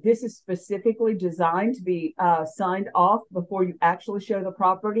 this is specifically designed to be signed off before you actually show the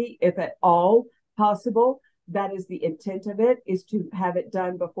property, if at all possible. That is the intent of it, is to have it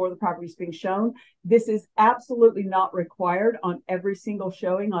done before the property is being shown. This is absolutely not required on every single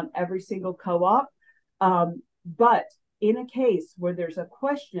showing, on every single co-op. But in a case where there's a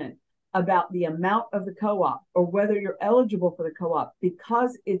question about the amount of the co-op or whether you're eligible for the co-op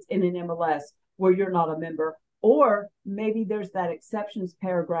because it's in an MLS where you're not a member, or maybe there's that exceptions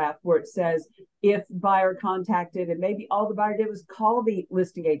paragraph where it says if buyer contacted, and maybe all the buyer did was call the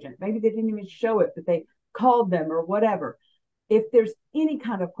listing agent. Maybe they didn't even show it, but they called them or whatever. If there's any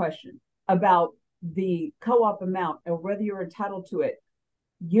kind of question about the co-op amount or whether you're entitled to it,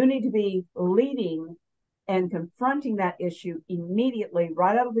 you need to be leading and confronting that issue immediately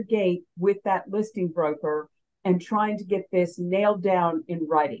right out of the gate with that listing broker and trying to get this nailed down in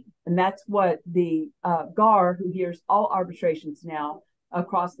writing. And that's what the GAR, who hears all arbitrations now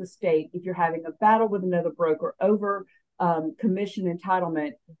across the state, if you're having a battle with another broker over commission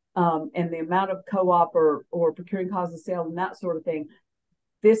entitlement and the amount of co-op or procuring cause of sale and that sort of thing,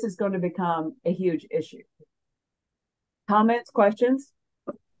 this is going to become a huge issue. Comments, questions?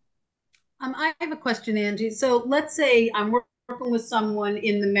 I have a question, Angie. So let's say I'm working with someone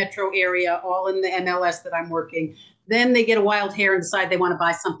in the metro area, all in the MLS that I'm working. Then they get a wild hair and decide they want to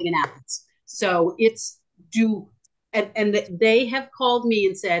buy something in Athens. So it's due, and they have called me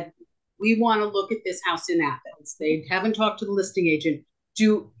and said, we want to look at this house in Athens. They haven't talked to the listing agent.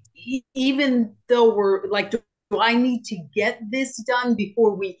 Even though we're like, do I need to get this done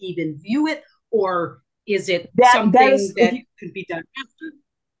before we even view it? Or is it something that could be done after?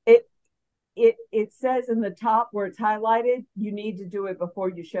 It says in the top where it's highlighted, you need to do it before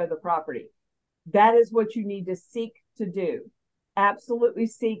you show the property. That is what you need to seek to do. Absolutely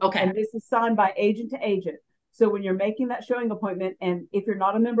seek. Okay. And this is signed by agent to agent. So when you're making that showing appointment, and if you're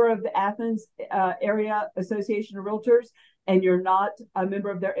not a member of the Athens Area Association of Realtors and you're not a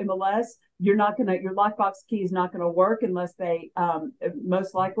member of their MLS, your lockbox key is not going to work unless they,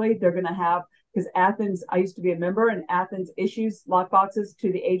 most likely they're going to have, because Athens, I used to be a member, and Athens issues lockboxes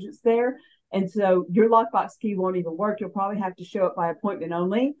to the agents there. And so your lockbox key won't even work. You'll probably have to show it by appointment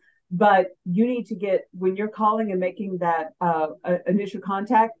only. But you need to get, when you're calling and making that initial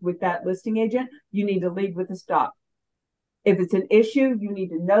contact with that listing agent, you need to lead with a stop. If it's an issue, you need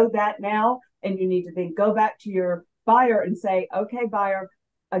to know that now, and you need to then go back to your buyer and say, okay, buyer,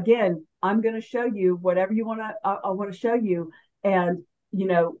 again, I'm going to show you whatever you want to, I want to show you. And,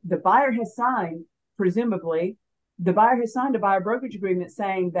 the buyer has signed, presumably, the buyer has signed a buyer brokerage agreement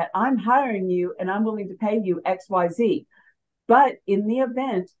saying that I'm hiring you and I'm willing to pay you XYZ. But in the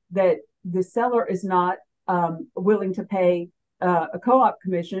event that the seller is not willing to pay a co-op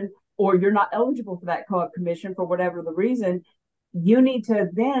commission, or you're not eligible for that co-op commission for whatever the reason, you need to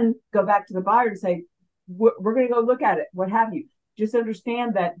then go back to the buyer and say, we're going to go look at it, what have you. Just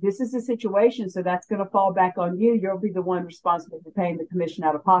understand that this is a situation, so that's going to fall back on you. You'll be the one responsible for paying the commission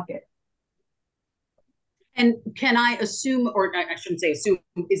out of pocket. And can I assume, or I shouldn't say assume,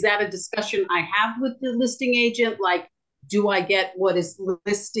 is that a discussion I have with the listing agent? Like, do I get what is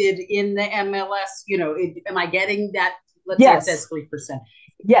listed in the MLS? Am I getting that? Let's say it says 3%.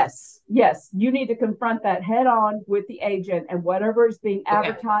 Yes. You need to confront that head on with the agent, and whatever is being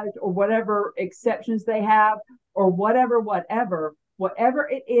advertised, or whatever exceptions they have, or whatever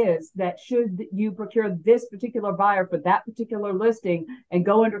it is that should you procure this particular buyer for that particular listing and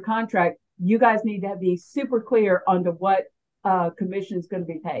go under contract, you guys need to be super clear on to what commission is going to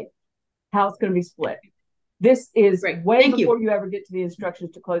be paid, how it's going to be split. This is way before you ever get to the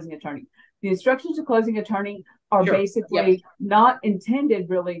instructions to closing attorney. The instructions to closing attorney are basically not intended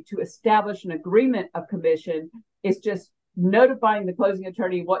really to establish an agreement of commission. It's just notifying the closing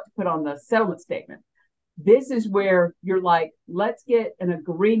attorney what to put on the settlement statement. This is where you're like, let's get an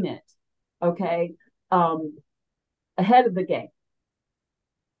agreement, okay, ahead of the game.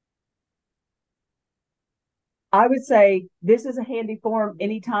 I would say this is a handy form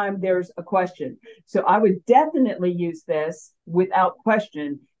anytime there's a question. So I would definitely use this without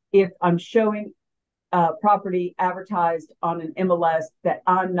question if I'm showing property advertised on an MLS that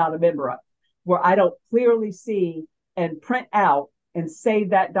I'm not a member of, where I don't clearly see and print out and save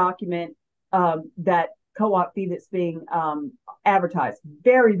that document, that co-op fee that's being advertised.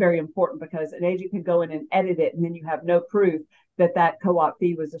 Very, very important, because an agent can go in and edit it, and then you have no proof that that co-op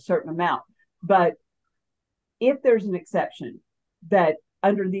fee was a certain amount. But if there's an exception that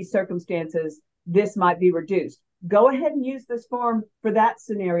under these circumstances, this might be reduced, go ahead and use this form for that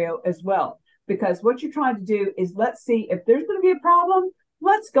scenario as well. Because what you're trying to do is, let's see if there's going to be a problem.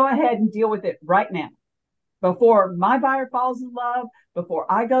 Let's go ahead and deal with it right now. Before my buyer falls in love,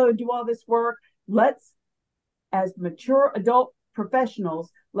 before I go and do all this work, let's, as mature adult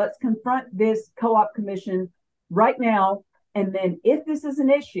professionals, let's confront this co-op commission right now. And then if this is an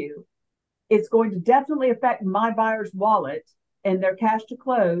issue, it's going to definitely affect my buyer's wallet and their cash to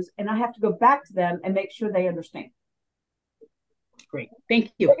close. And I have to go back to them and make sure they understand. Great.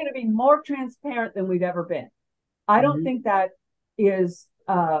 Thank you. We're going to be more transparent than we've ever been. I don't think that is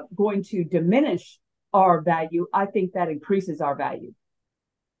going to diminish our value. I think that increases our value.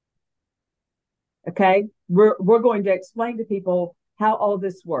 Okay. We're going to explain to people how all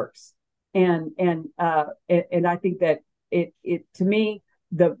this works. And I think that it to me,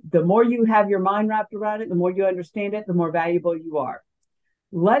 the more you have your mind wrapped around it, the more you understand it, the more valuable you are.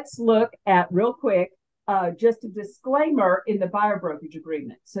 Let's look at real quick, just a disclaimer in the buyer brokerage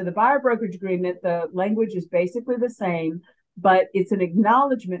agreement. So the buyer brokerage agreement, the language is basically the same, but it's an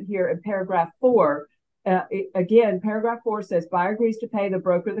acknowledgement here in paragraph 4. Again, paragraph 4 says buyer agrees to pay the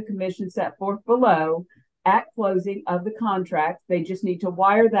broker the commission set forth below at closing of the contract. They just need to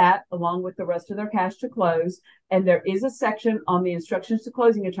wire that along with the rest of their cash to close. And there is a section on the instructions to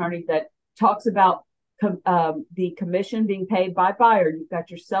closing attorney that talks about the commission being paid by buyer. You've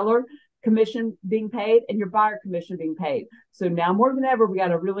got your seller commission being paid and your buyer commission being paid. So now more than ever, we got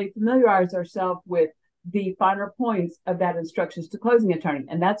to really familiarize ourselves with the finer points of that instructions to closing attorney.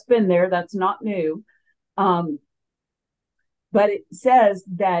 And that's been there. That's not new. But it says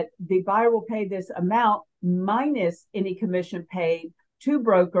that the buyer will pay this amount minus any commission paid to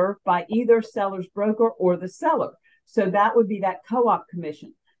broker by either seller's broker or the seller. So that would be that co-op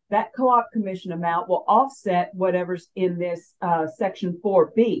commission. That co-op commission amount will offset whatever's in this section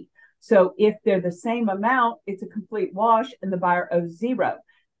 4B. So if they're the same amount, it's a complete wash and the buyer owes 0.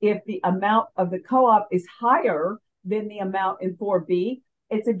 If the amount of the co-op is higher than the amount in 4B,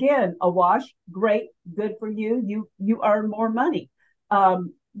 it's again a wash. Great, good for you. You earn more money.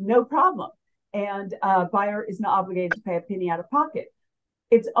 No problem. And buyer is not obligated to pay a penny out of pocket.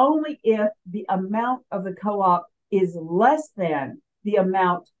 It's only if the amount of the co-op is less than the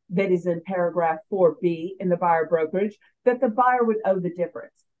amount that is in paragraph 4B in the buyer brokerage that the buyer would owe the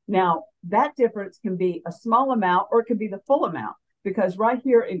difference. Now, that difference can be a small amount or it can be the full amount, because right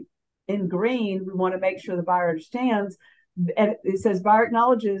here in green, we want to make sure the buyer understands. And it says buyer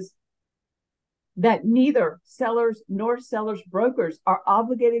acknowledges that neither sellers nor sellers brokers are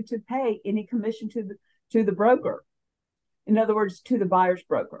obligated to pay any commission to the broker. In other words, to the buyer's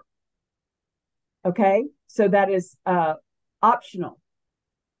broker. Okay, so that is optional.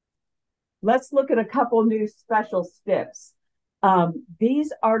 Let's look at a couple new special steps.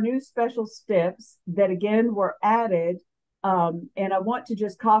 These are new special steps that again were added. And I want to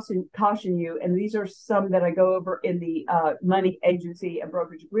just caution you, and these are some that I go over in the money agency and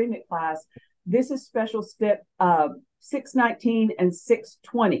brokerage agreement class. This is special step 619 and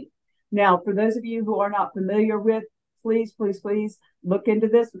 620. Now, for those of you who are not familiar with, please look into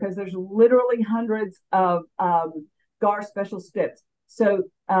this, because there's literally hundreds of GAR special steps. So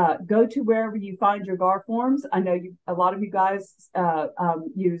go to wherever you find your GAR forms. I know a lot of you guys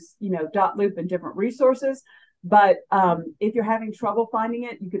use, dot loop and different resources. But if you're having trouble finding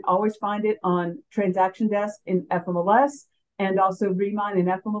it, you can always find it on Transaction Desk in FMLS, and also Remine in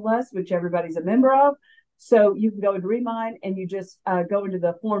FMLS, which everybody's a member of. So you can go into Remine and you just go into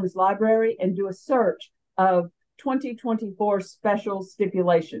the forms library and do a search of 2024 special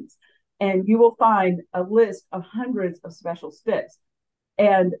stipulations. And you will find a list of hundreds of special steps.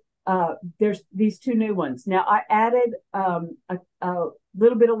 And there's these two new ones. Now I added a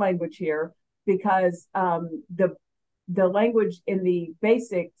little bit of language here because the language in the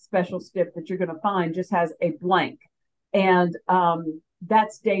basic special stip that you're going to find just has a blank. And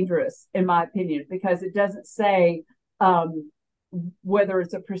that's dangerous, in my opinion, because it doesn't say whether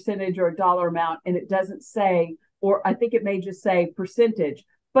it's a percentage or a dollar amount, and it doesn't say, or I think it may just say percentage,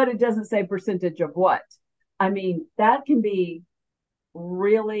 but it doesn't say percentage of what. I mean, that can be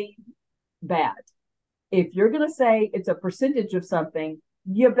really bad. If you're going to say it's a percentage of something,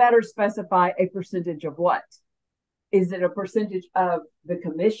 you better specify a percentage of what. Is it a percentage of the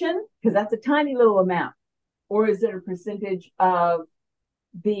commission? Because that's a tiny little amount. Or is it a percentage of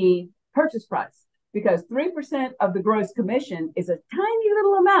the purchase price? Because 3% of the gross commission is a tiny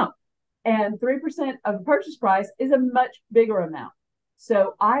little amount, and 3% of the purchase price is a much bigger amount.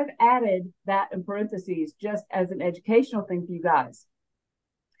 So I've added that in parentheses just as an educational thing for you guys.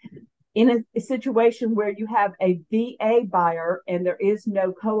 In a situation where you have a VA buyer and there is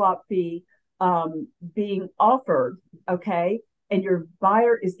no co-op fee being offered, okay, and your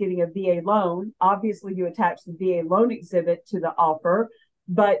buyer is getting a VA loan, obviously you attach the VA loan exhibit to the offer,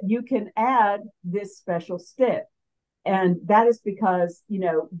 but you can add this special stip. And that is because, you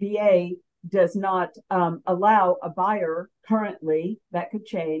know, VA does not allow a buyer currently, that could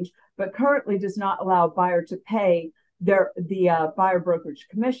change, but currently does not allow a buyer to pay the buyer brokerage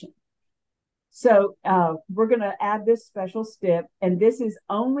commission. So we're going to add this special stip, and this is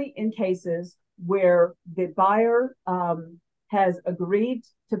only in cases where the buyer has agreed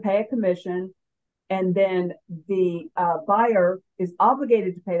to pay a commission, and then the buyer is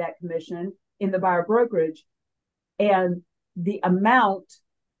obligated to pay that commission in the buyer brokerage, and the amount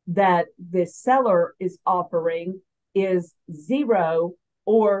that the seller is offering is zero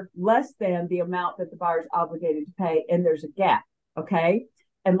or less than the amount that the buyer is obligated to pay, and there's a gap, okay?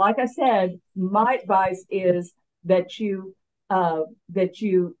 And like I said, my advice is that you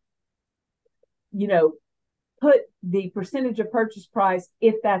put the percentage of purchase price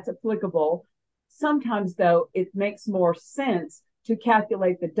if that's applicable. Sometimes, though, it makes more sense to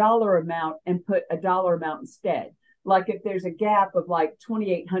calculate the dollar amount and put a dollar amount instead. Like if there's a gap of like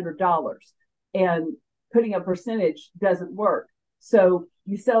 $2,800 and putting a percentage doesn't work. So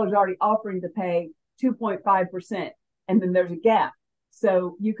the seller's already offering to pay 2.5%, and then there's a gap.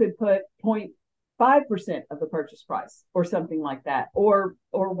 So you could put 0.5% of the purchase price or something like that, or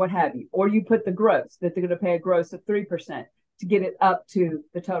what have you. Or you put the gross, that they're going to pay a gross of 3% to get it up to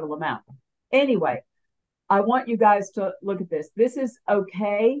the total amount. Anyway, I want you guys to look at this. This is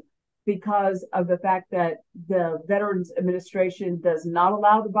okay because of the fact that the Veterans Administration does not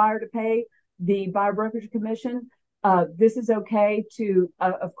allow the buyer to pay the buyer brokerage commission. This is okay to,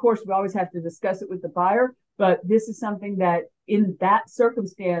 of course, we always have to discuss it with the buyer, but this is something that in that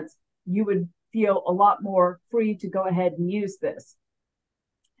circumstance, you would feel a lot more free to go ahead and use this.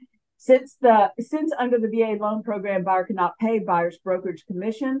 Since under the VA loan program, buyer cannot pay buyer's brokerage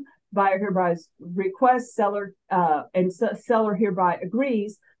commission, buyer hereby requests seller and seller hereby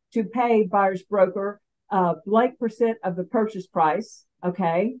agrees to pay buyer's broker blank percent of the purchase price,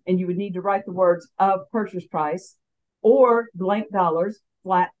 okay? And you would need to write the words of purchase price or blank dollars,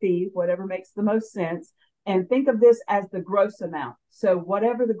 flat fee, whatever makes the most sense. And think of this as the gross amount. So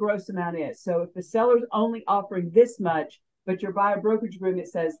whatever the gross amount is. So if the seller's only offering this much, but your buyer brokerage agreement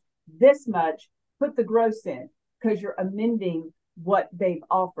says this much, put the gross in because you're amending what they've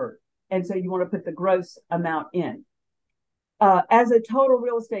offered. And so you want to put the gross amount in. As a total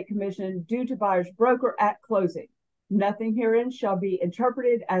real estate commission due to buyer's broker at closing, nothing herein shall be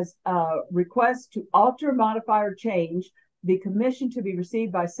interpreted as a request to alter, modify, or change the commission to be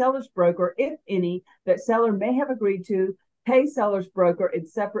received by seller's broker, if any, that seller may have agreed to pay seller's broker in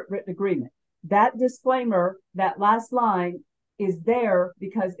separate written agreement. That disclaimer, that last line, is there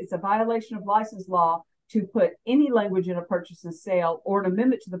because it's a violation of license law to put any language in a purchase and sale or an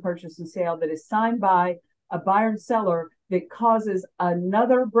amendment to the purchase and sale that is signed by a buyer and seller that causes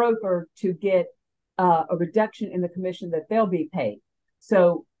another broker to get a reduction in the commission that they'll be paid.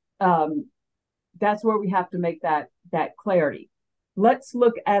 So that's where we have to make that clarity. Let's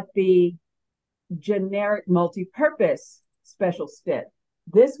look at the generic multi-purpose special stip.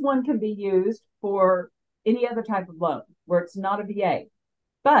 This one can be used for any other type of loan where it's not a VA.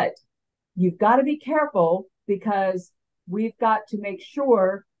 But you've got to be careful because we've got to make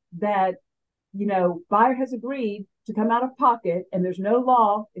sure that, you know, buyer has agreed to come out of pocket, and there's no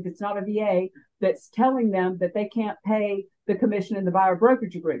law, if it's not a VA, that's telling them that they can't pay the commission in the buyer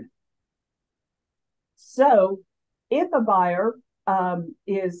brokerage agreement. So if a buyer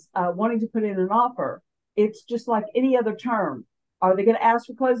is wanting to put in an offer, it's just like any other term. Are they going to ask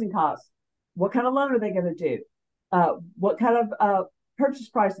for closing costs? What kind of loan are they going to do? What kind of purchase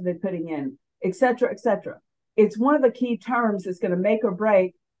price are they putting in, et cetera, et cetera. It's one of the key terms that's going to make or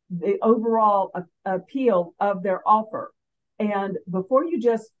break the overall appeal of their offer. And before you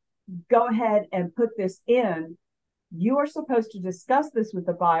just go ahead and put this in, you are supposed to discuss this with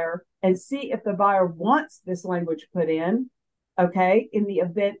the buyer and see if the buyer wants this language put in, okay, in the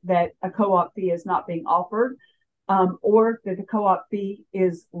event that a co-op fee is not being offered, or that the co-op fee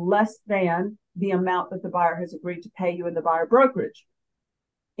is less than the amount that the buyer has agreed to pay you in the buyer brokerage.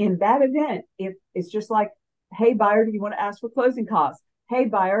 In that event, if it's just like, hey, buyer, do you want to ask for closing costs? Hey,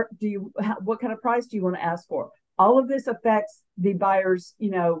 buyer, what kind of price do you want to ask for? All of this affects the buyer's,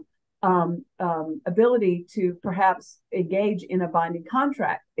 ability to perhaps engage in a binding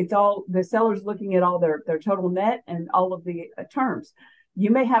contract. It's all the seller's looking at all their total net and all of the terms. You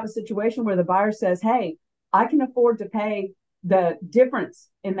may have a situation where the buyer says, hey, I can afford to pay the difference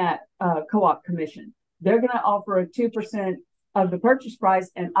in that co-op commission. They're going to offer a 2% of the purchase price,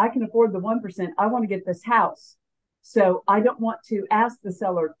 and I can afford the 1%. I want to get this house. So I don't want to ask the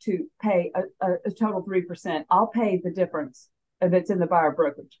seller to pay a total 3%. I'll pay the difference that's in the buyer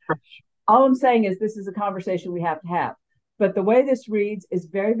brokerage. All I'm saying is this is a conversation we have to have. But the way this reads is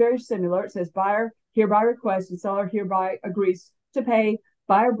very, very similar. It says buyer hereby requests and seller hereby agrees to pay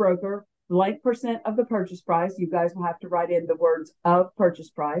buyer broker blank percent of the purchase price. You guys will have to write in the words of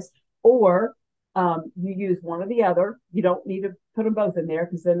purchase price, or you use one or the other. You don't need to put them both in there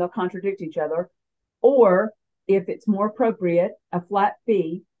because then they'll contradict each other. Or if it's more appropriate, a flat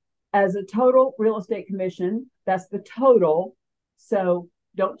fee as a total real estate commission. That's the total. So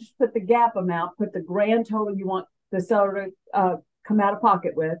don't just put the gap amount, put the grand total you want the seller to come out of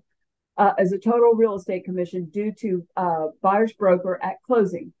pocket with as a total real estate commission due to buyer's broker at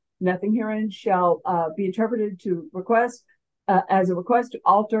closing. Nothing herein shall be interpreted to request as a request to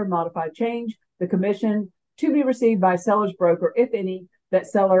alter, modify, change the commission to be received by seller's broker, if any, that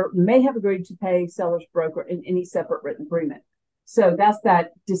seller may have agreed to pay seller's broker in any separate written agreement. So that's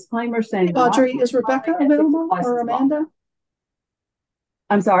that disclaimer saying. Hey, Audrey, is Rebecca available or Amanda?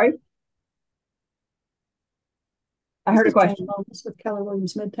 I'm sorry. I heard a question. With Keller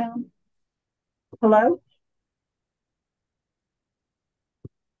Williams Midtown. Hello?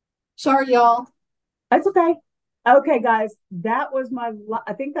 Sorry, y'all. That's okay. Okay, guys, that was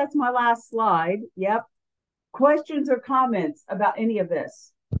I think that's my last slide. Yep. Questions or comments about any of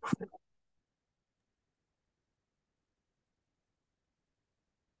this?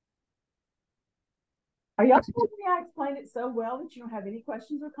 Are y'all telling me I explained it so well that you don't have any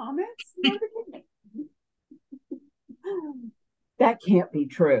questions or comments? That can't be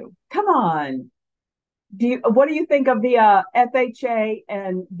true. Come on. What do you think of the FHA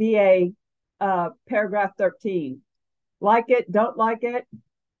and VA paragraph 13? Like it? Don't like it?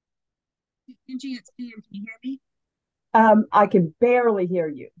 Angie, it's Pam. Can you hear me? I can barely hear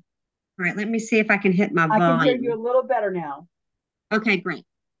you. All right, let me see if I can hit my volume. I can hear you a little better now. Okay, great.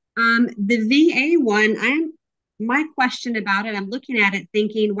 The VA one, my question about it, I'm looking at it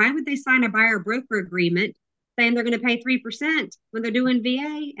thinking, why would they sign a buyer broker agreement saying they're going to pay 3% when they're doing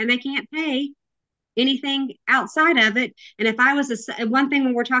VA and they can't pay anything outside of it? And if I was one thing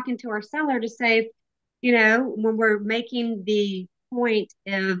when we're talking to our seller to say, when we're making the point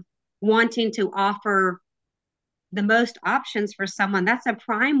of wanting to offer the most options for someone, that's a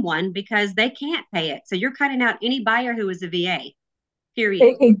prime one because they can't pay it. So you're cutting out any buyer who is a VA,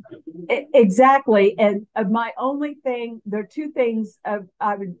 period. Exactly. And my only thing, there are two things I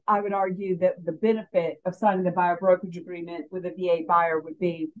would argue that the benefit of signing the buyer brokerage agreement with a VA buyer would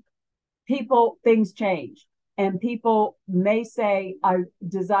be things change. And people may say, I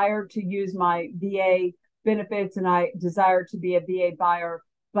desire to use my VA benefits and I desire to be a VA buyer,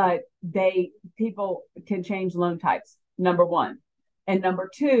 but people can change loan types, number one. And number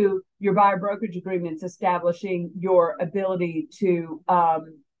two, your buyer brokerage agreements establishing your ability to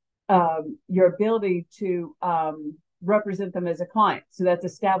represent them as a client. So that's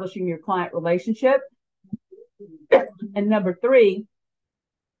establishing your client relationship. And number three,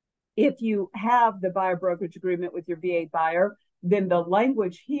 if you have the buyer brokerage agreement with your VA buyer, then the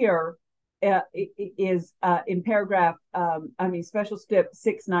language here is in paragraph, special step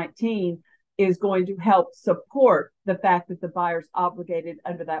 619 is going to help support the fact that the buyer's obligated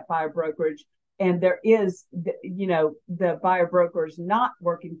under that buyer brokerage. And there is, the buyer broker is not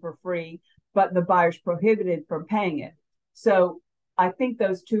working for free, but the buyer's prohibited from paying it. So I think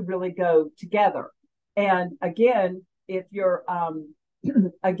those two really go together. And again, if you're,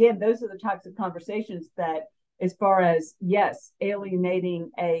 those are the types of conversations that, as far as, yes, alienating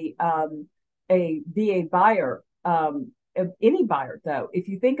a VA buyer, any buyer, though. If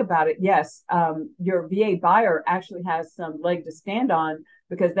you think about it, yes, your VA buyer actually has some leg to stand on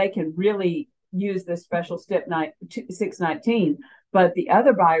because they can really use this special step 619. But the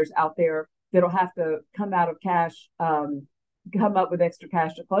other buyers out there that'll have to come out of cash, come up with extra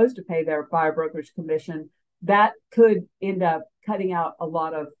cash to close to pay their buyer brokerage commission, that could end up cutting out a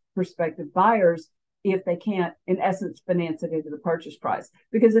lot of prospective buyers if they can't, in essence, finance it into the purchase price.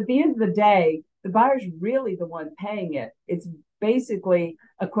 Because at the end of the day, the buyer's really the one paying it. It's basically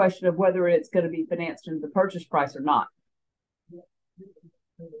a question of whether it's going to be financed into the purchase price or not.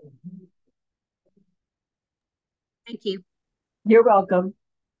 Thank you. You're welcome.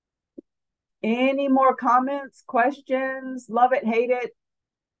 Any more comments, questions? Love it, hate it?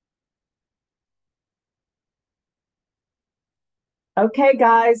 Okay,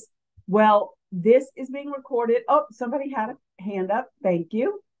 guys. Well, this is being recorded. Oh, somebody had a hand up. Thank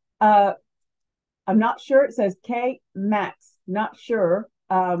you. I'm not sure. It says K Max. Not sure.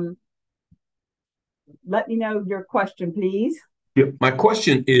 Let me know your question, please. Yeah, my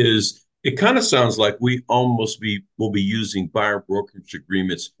question is, it kind of sounds like we almost will be using buyer brokerage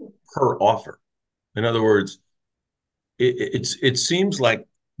agreements per offer. In other words, it seems like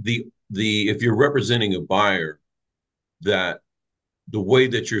the if you're representing a buyer, that the way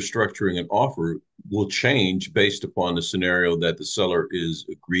that you're structuring an offer will change based upon the scenario that the seller is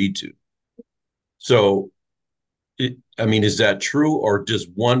agreed to. So, I mean, is that true, or does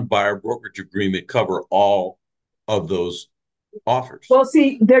one buyer brokerage agreement cover all of those offers? Well,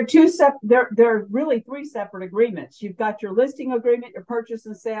 see, they're they're really three separate agreements. You've got your listing agreement, your purchase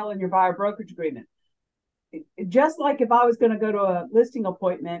and sale, and your buyer brokerage agreement. Just like if I was going to go to a listing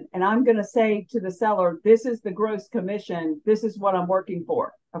appointment and I'm going to say to the seller, this is the gross commission, this is what I'm working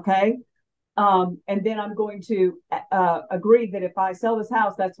for, okay? And then I'm going to agree that if I sell this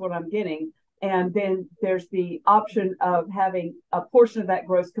house, that's what I'm getting. And then there's the option of having a portion of that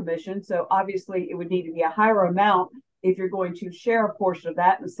gross commission. So obviously it would need to be a higher amount if you're going to share a portion of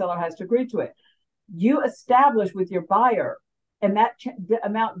that, and the seller has to agree to it. You establish with your buyer, and that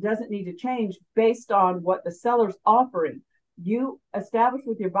amount doesn't need to change based on what the seller's offering. You establish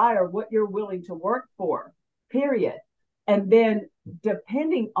with your buyer what you're willing to work for, period. And then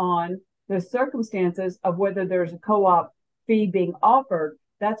depending on the circumstances of whether there's a co-op fee being offered,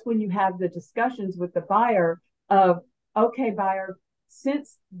 that's when you have the discussions with the buyer of, okay, buyer,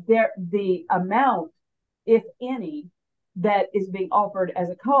 since the amount, if any, that is being offered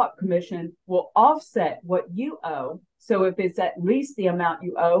as a co-op commission will offset what you owe. So if it's at least the amount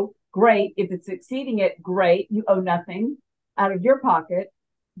you owe, great. If it's exceeding it, great. You owe nothing out of your pocket.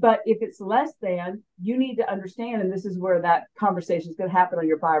 But if it's less than, you need to understand, and this is where that conversation is going to happen on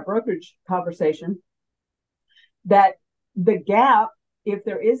your buyer brokerage conversation, that the gap, if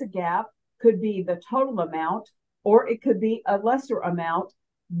there is a gap, could be the total amount, or it could be a lesser amount.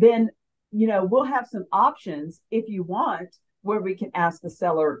 Then, we'll have some options if you want, where we can ask the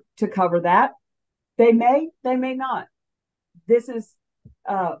seller to cover that. They may not. This is,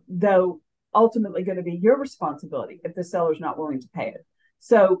 though, ultimately going to be your responsibility if the seller's not willing to pay it.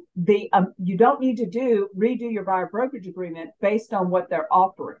 So you don't need to redo your buyer brokerage agreement based on what they're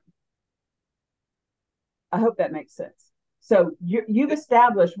offering. I hope that makes sense. So you've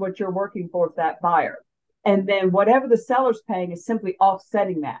established what you're working for that buyer. And then whatever the seller's paying is simply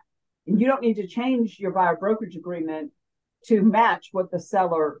offsetting that. And you don't need to change your buyer brokerage agreement to match what the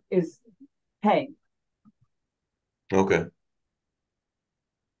seller is paying. Okay.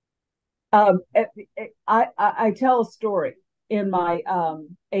 I tell a story in my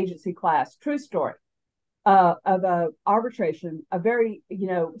agency class, true story, of a arbitration, a very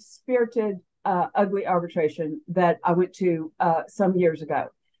spirited, ugly arbitration that I went to some years ago,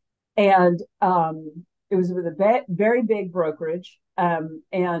 and it was with a very big brokerage.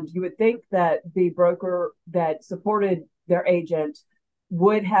 And you would think that the broker that supported their agent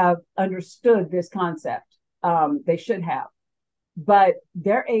would have understood this concept. They should have. But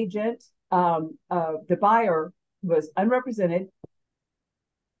their agent, the buyer, was unrepresented,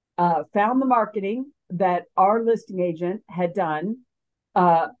 found the marketing that our listing agent had done,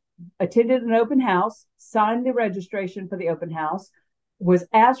 attended an open house, signed the registration for the open house, was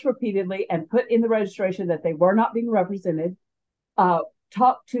asked repeatedly and put in the registration that they were not being represented,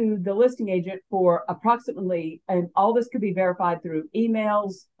 talked to the listing agent for approximately, and all this could be verified through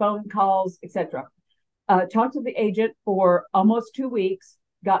emails, phone calls, etc. Talked to the agent for almost 2 weeks,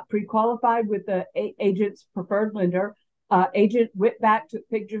 got pre-qualified with the agent's preferred lender. Agent went back, took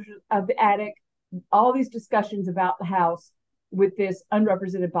pictures of the attic, all these discussions about the house with this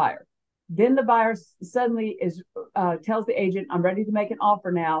unrepresented buyer. Then the buyer suddenly tells the agent, I'm ready to make an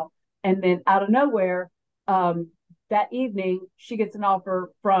offer now. And then out of nowhere, that evening, she gets an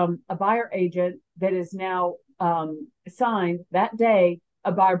offer from a buyer agent that is now signed that day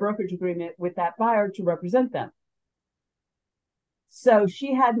a buyer brokerage agreement with that buyer to represent them. So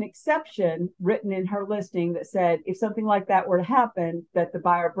she had an exception written in her listing that said if something like that were to happen, that the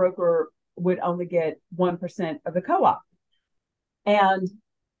buyer broker would only get 1% of the co-op. And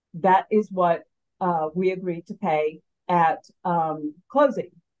that is what we agreed to pay at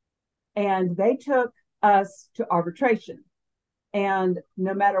closing. And they took us to arbitration. And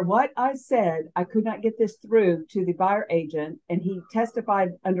no matter what I said, I could not get this through to the buyer agent. And he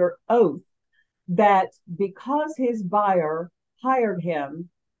testified under oath that because his buyer hired him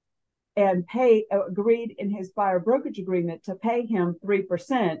and agreed in his buyer brokerage agreement to pay him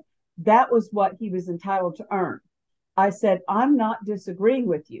 3%, that was what he was entitled to earn. I said, I'm not disagreeing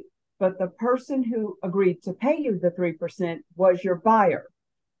with you, but the person who agreed to pay you the 3% was your buyer.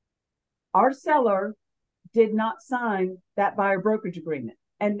 Our seller did not sign that buyer brokerage agreement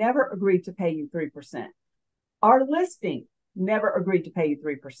and never agreed to pay you 3%. Our listing never agreed to pay you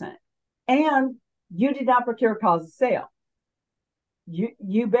 3%. And you did not procure cause of sale.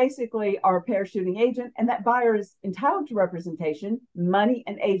 You basically are a parachuting agent, and that buyer is entitled to representation. Money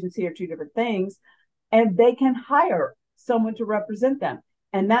and agency are two different things, and they can hire someone to represent them.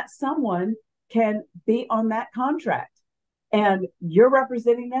 And that someone can be on that contract. And you're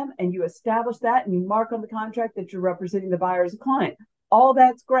representing them, and you establish that, and you mark on the contract that you're representing the buyer as a client. All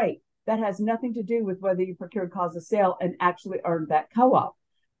that's great. That has nothing to do with whether you procured cause of sale and actually earned that co-op.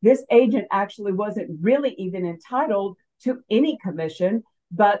 This agent actually wasn't really even entitled to any commission,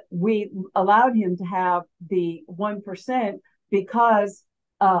 but we allowed him to have the 1% because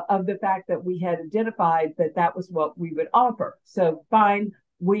of the fact that we had identified that that was what we would offer. So fine,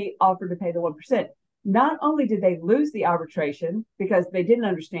 we offered to pay the 1%. Not only did they lose the arbitration because they didn't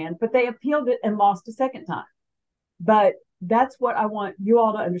understand, but they appealed it and lost a second time. But that's what I want you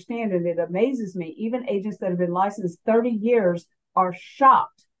all to understand. And it amazes me. Even agents that have been licensed 30 years are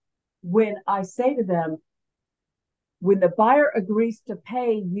shocked when I say to them, when the buyer agrees to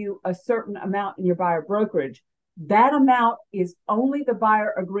pay you a certain amount in your buyer brokerage, that amount is only the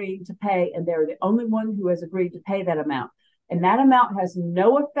buyer agreeing to pay, and they're the only one who has agreed to pay that amount. And that amount has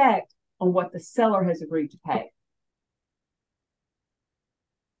no effect on what the seller has agreed to pay.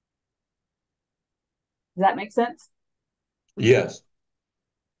 Does that make sense? Yes.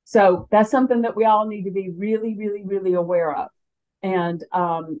 So that's something that we all need to be really, really, really aware of. And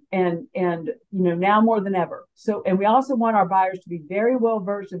now more than ever. So, and we also want our buyers to be very well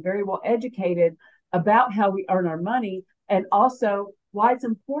versed and very well educated about how we earn our money, and also why it's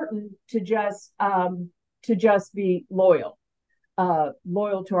important to just be loyal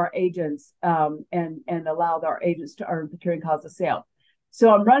to our agents, and allow our agents to earn procuring cause of sale.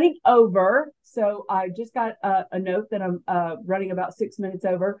 So I'm running over. So I just got a note that I'm running about 6 minutes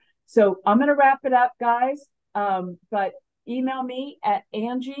over. So I'm going to wrap it up, guys. But email me at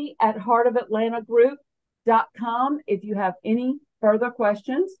Angie@heartofatlantagroup.com if you have any further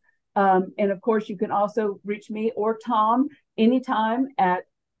questions. And of course, you can also reach me or Tom anytime at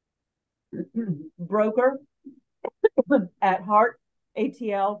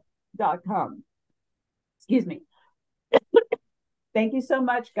broker@heartatl.com. Excuse me. Thank you so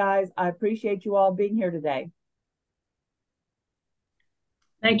much, guys. I appreciate you all being here today.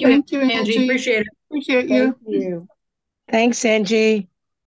 Thank you, Angie. Appreciate it. Appreciate you. Thank you. Thanks, Angie.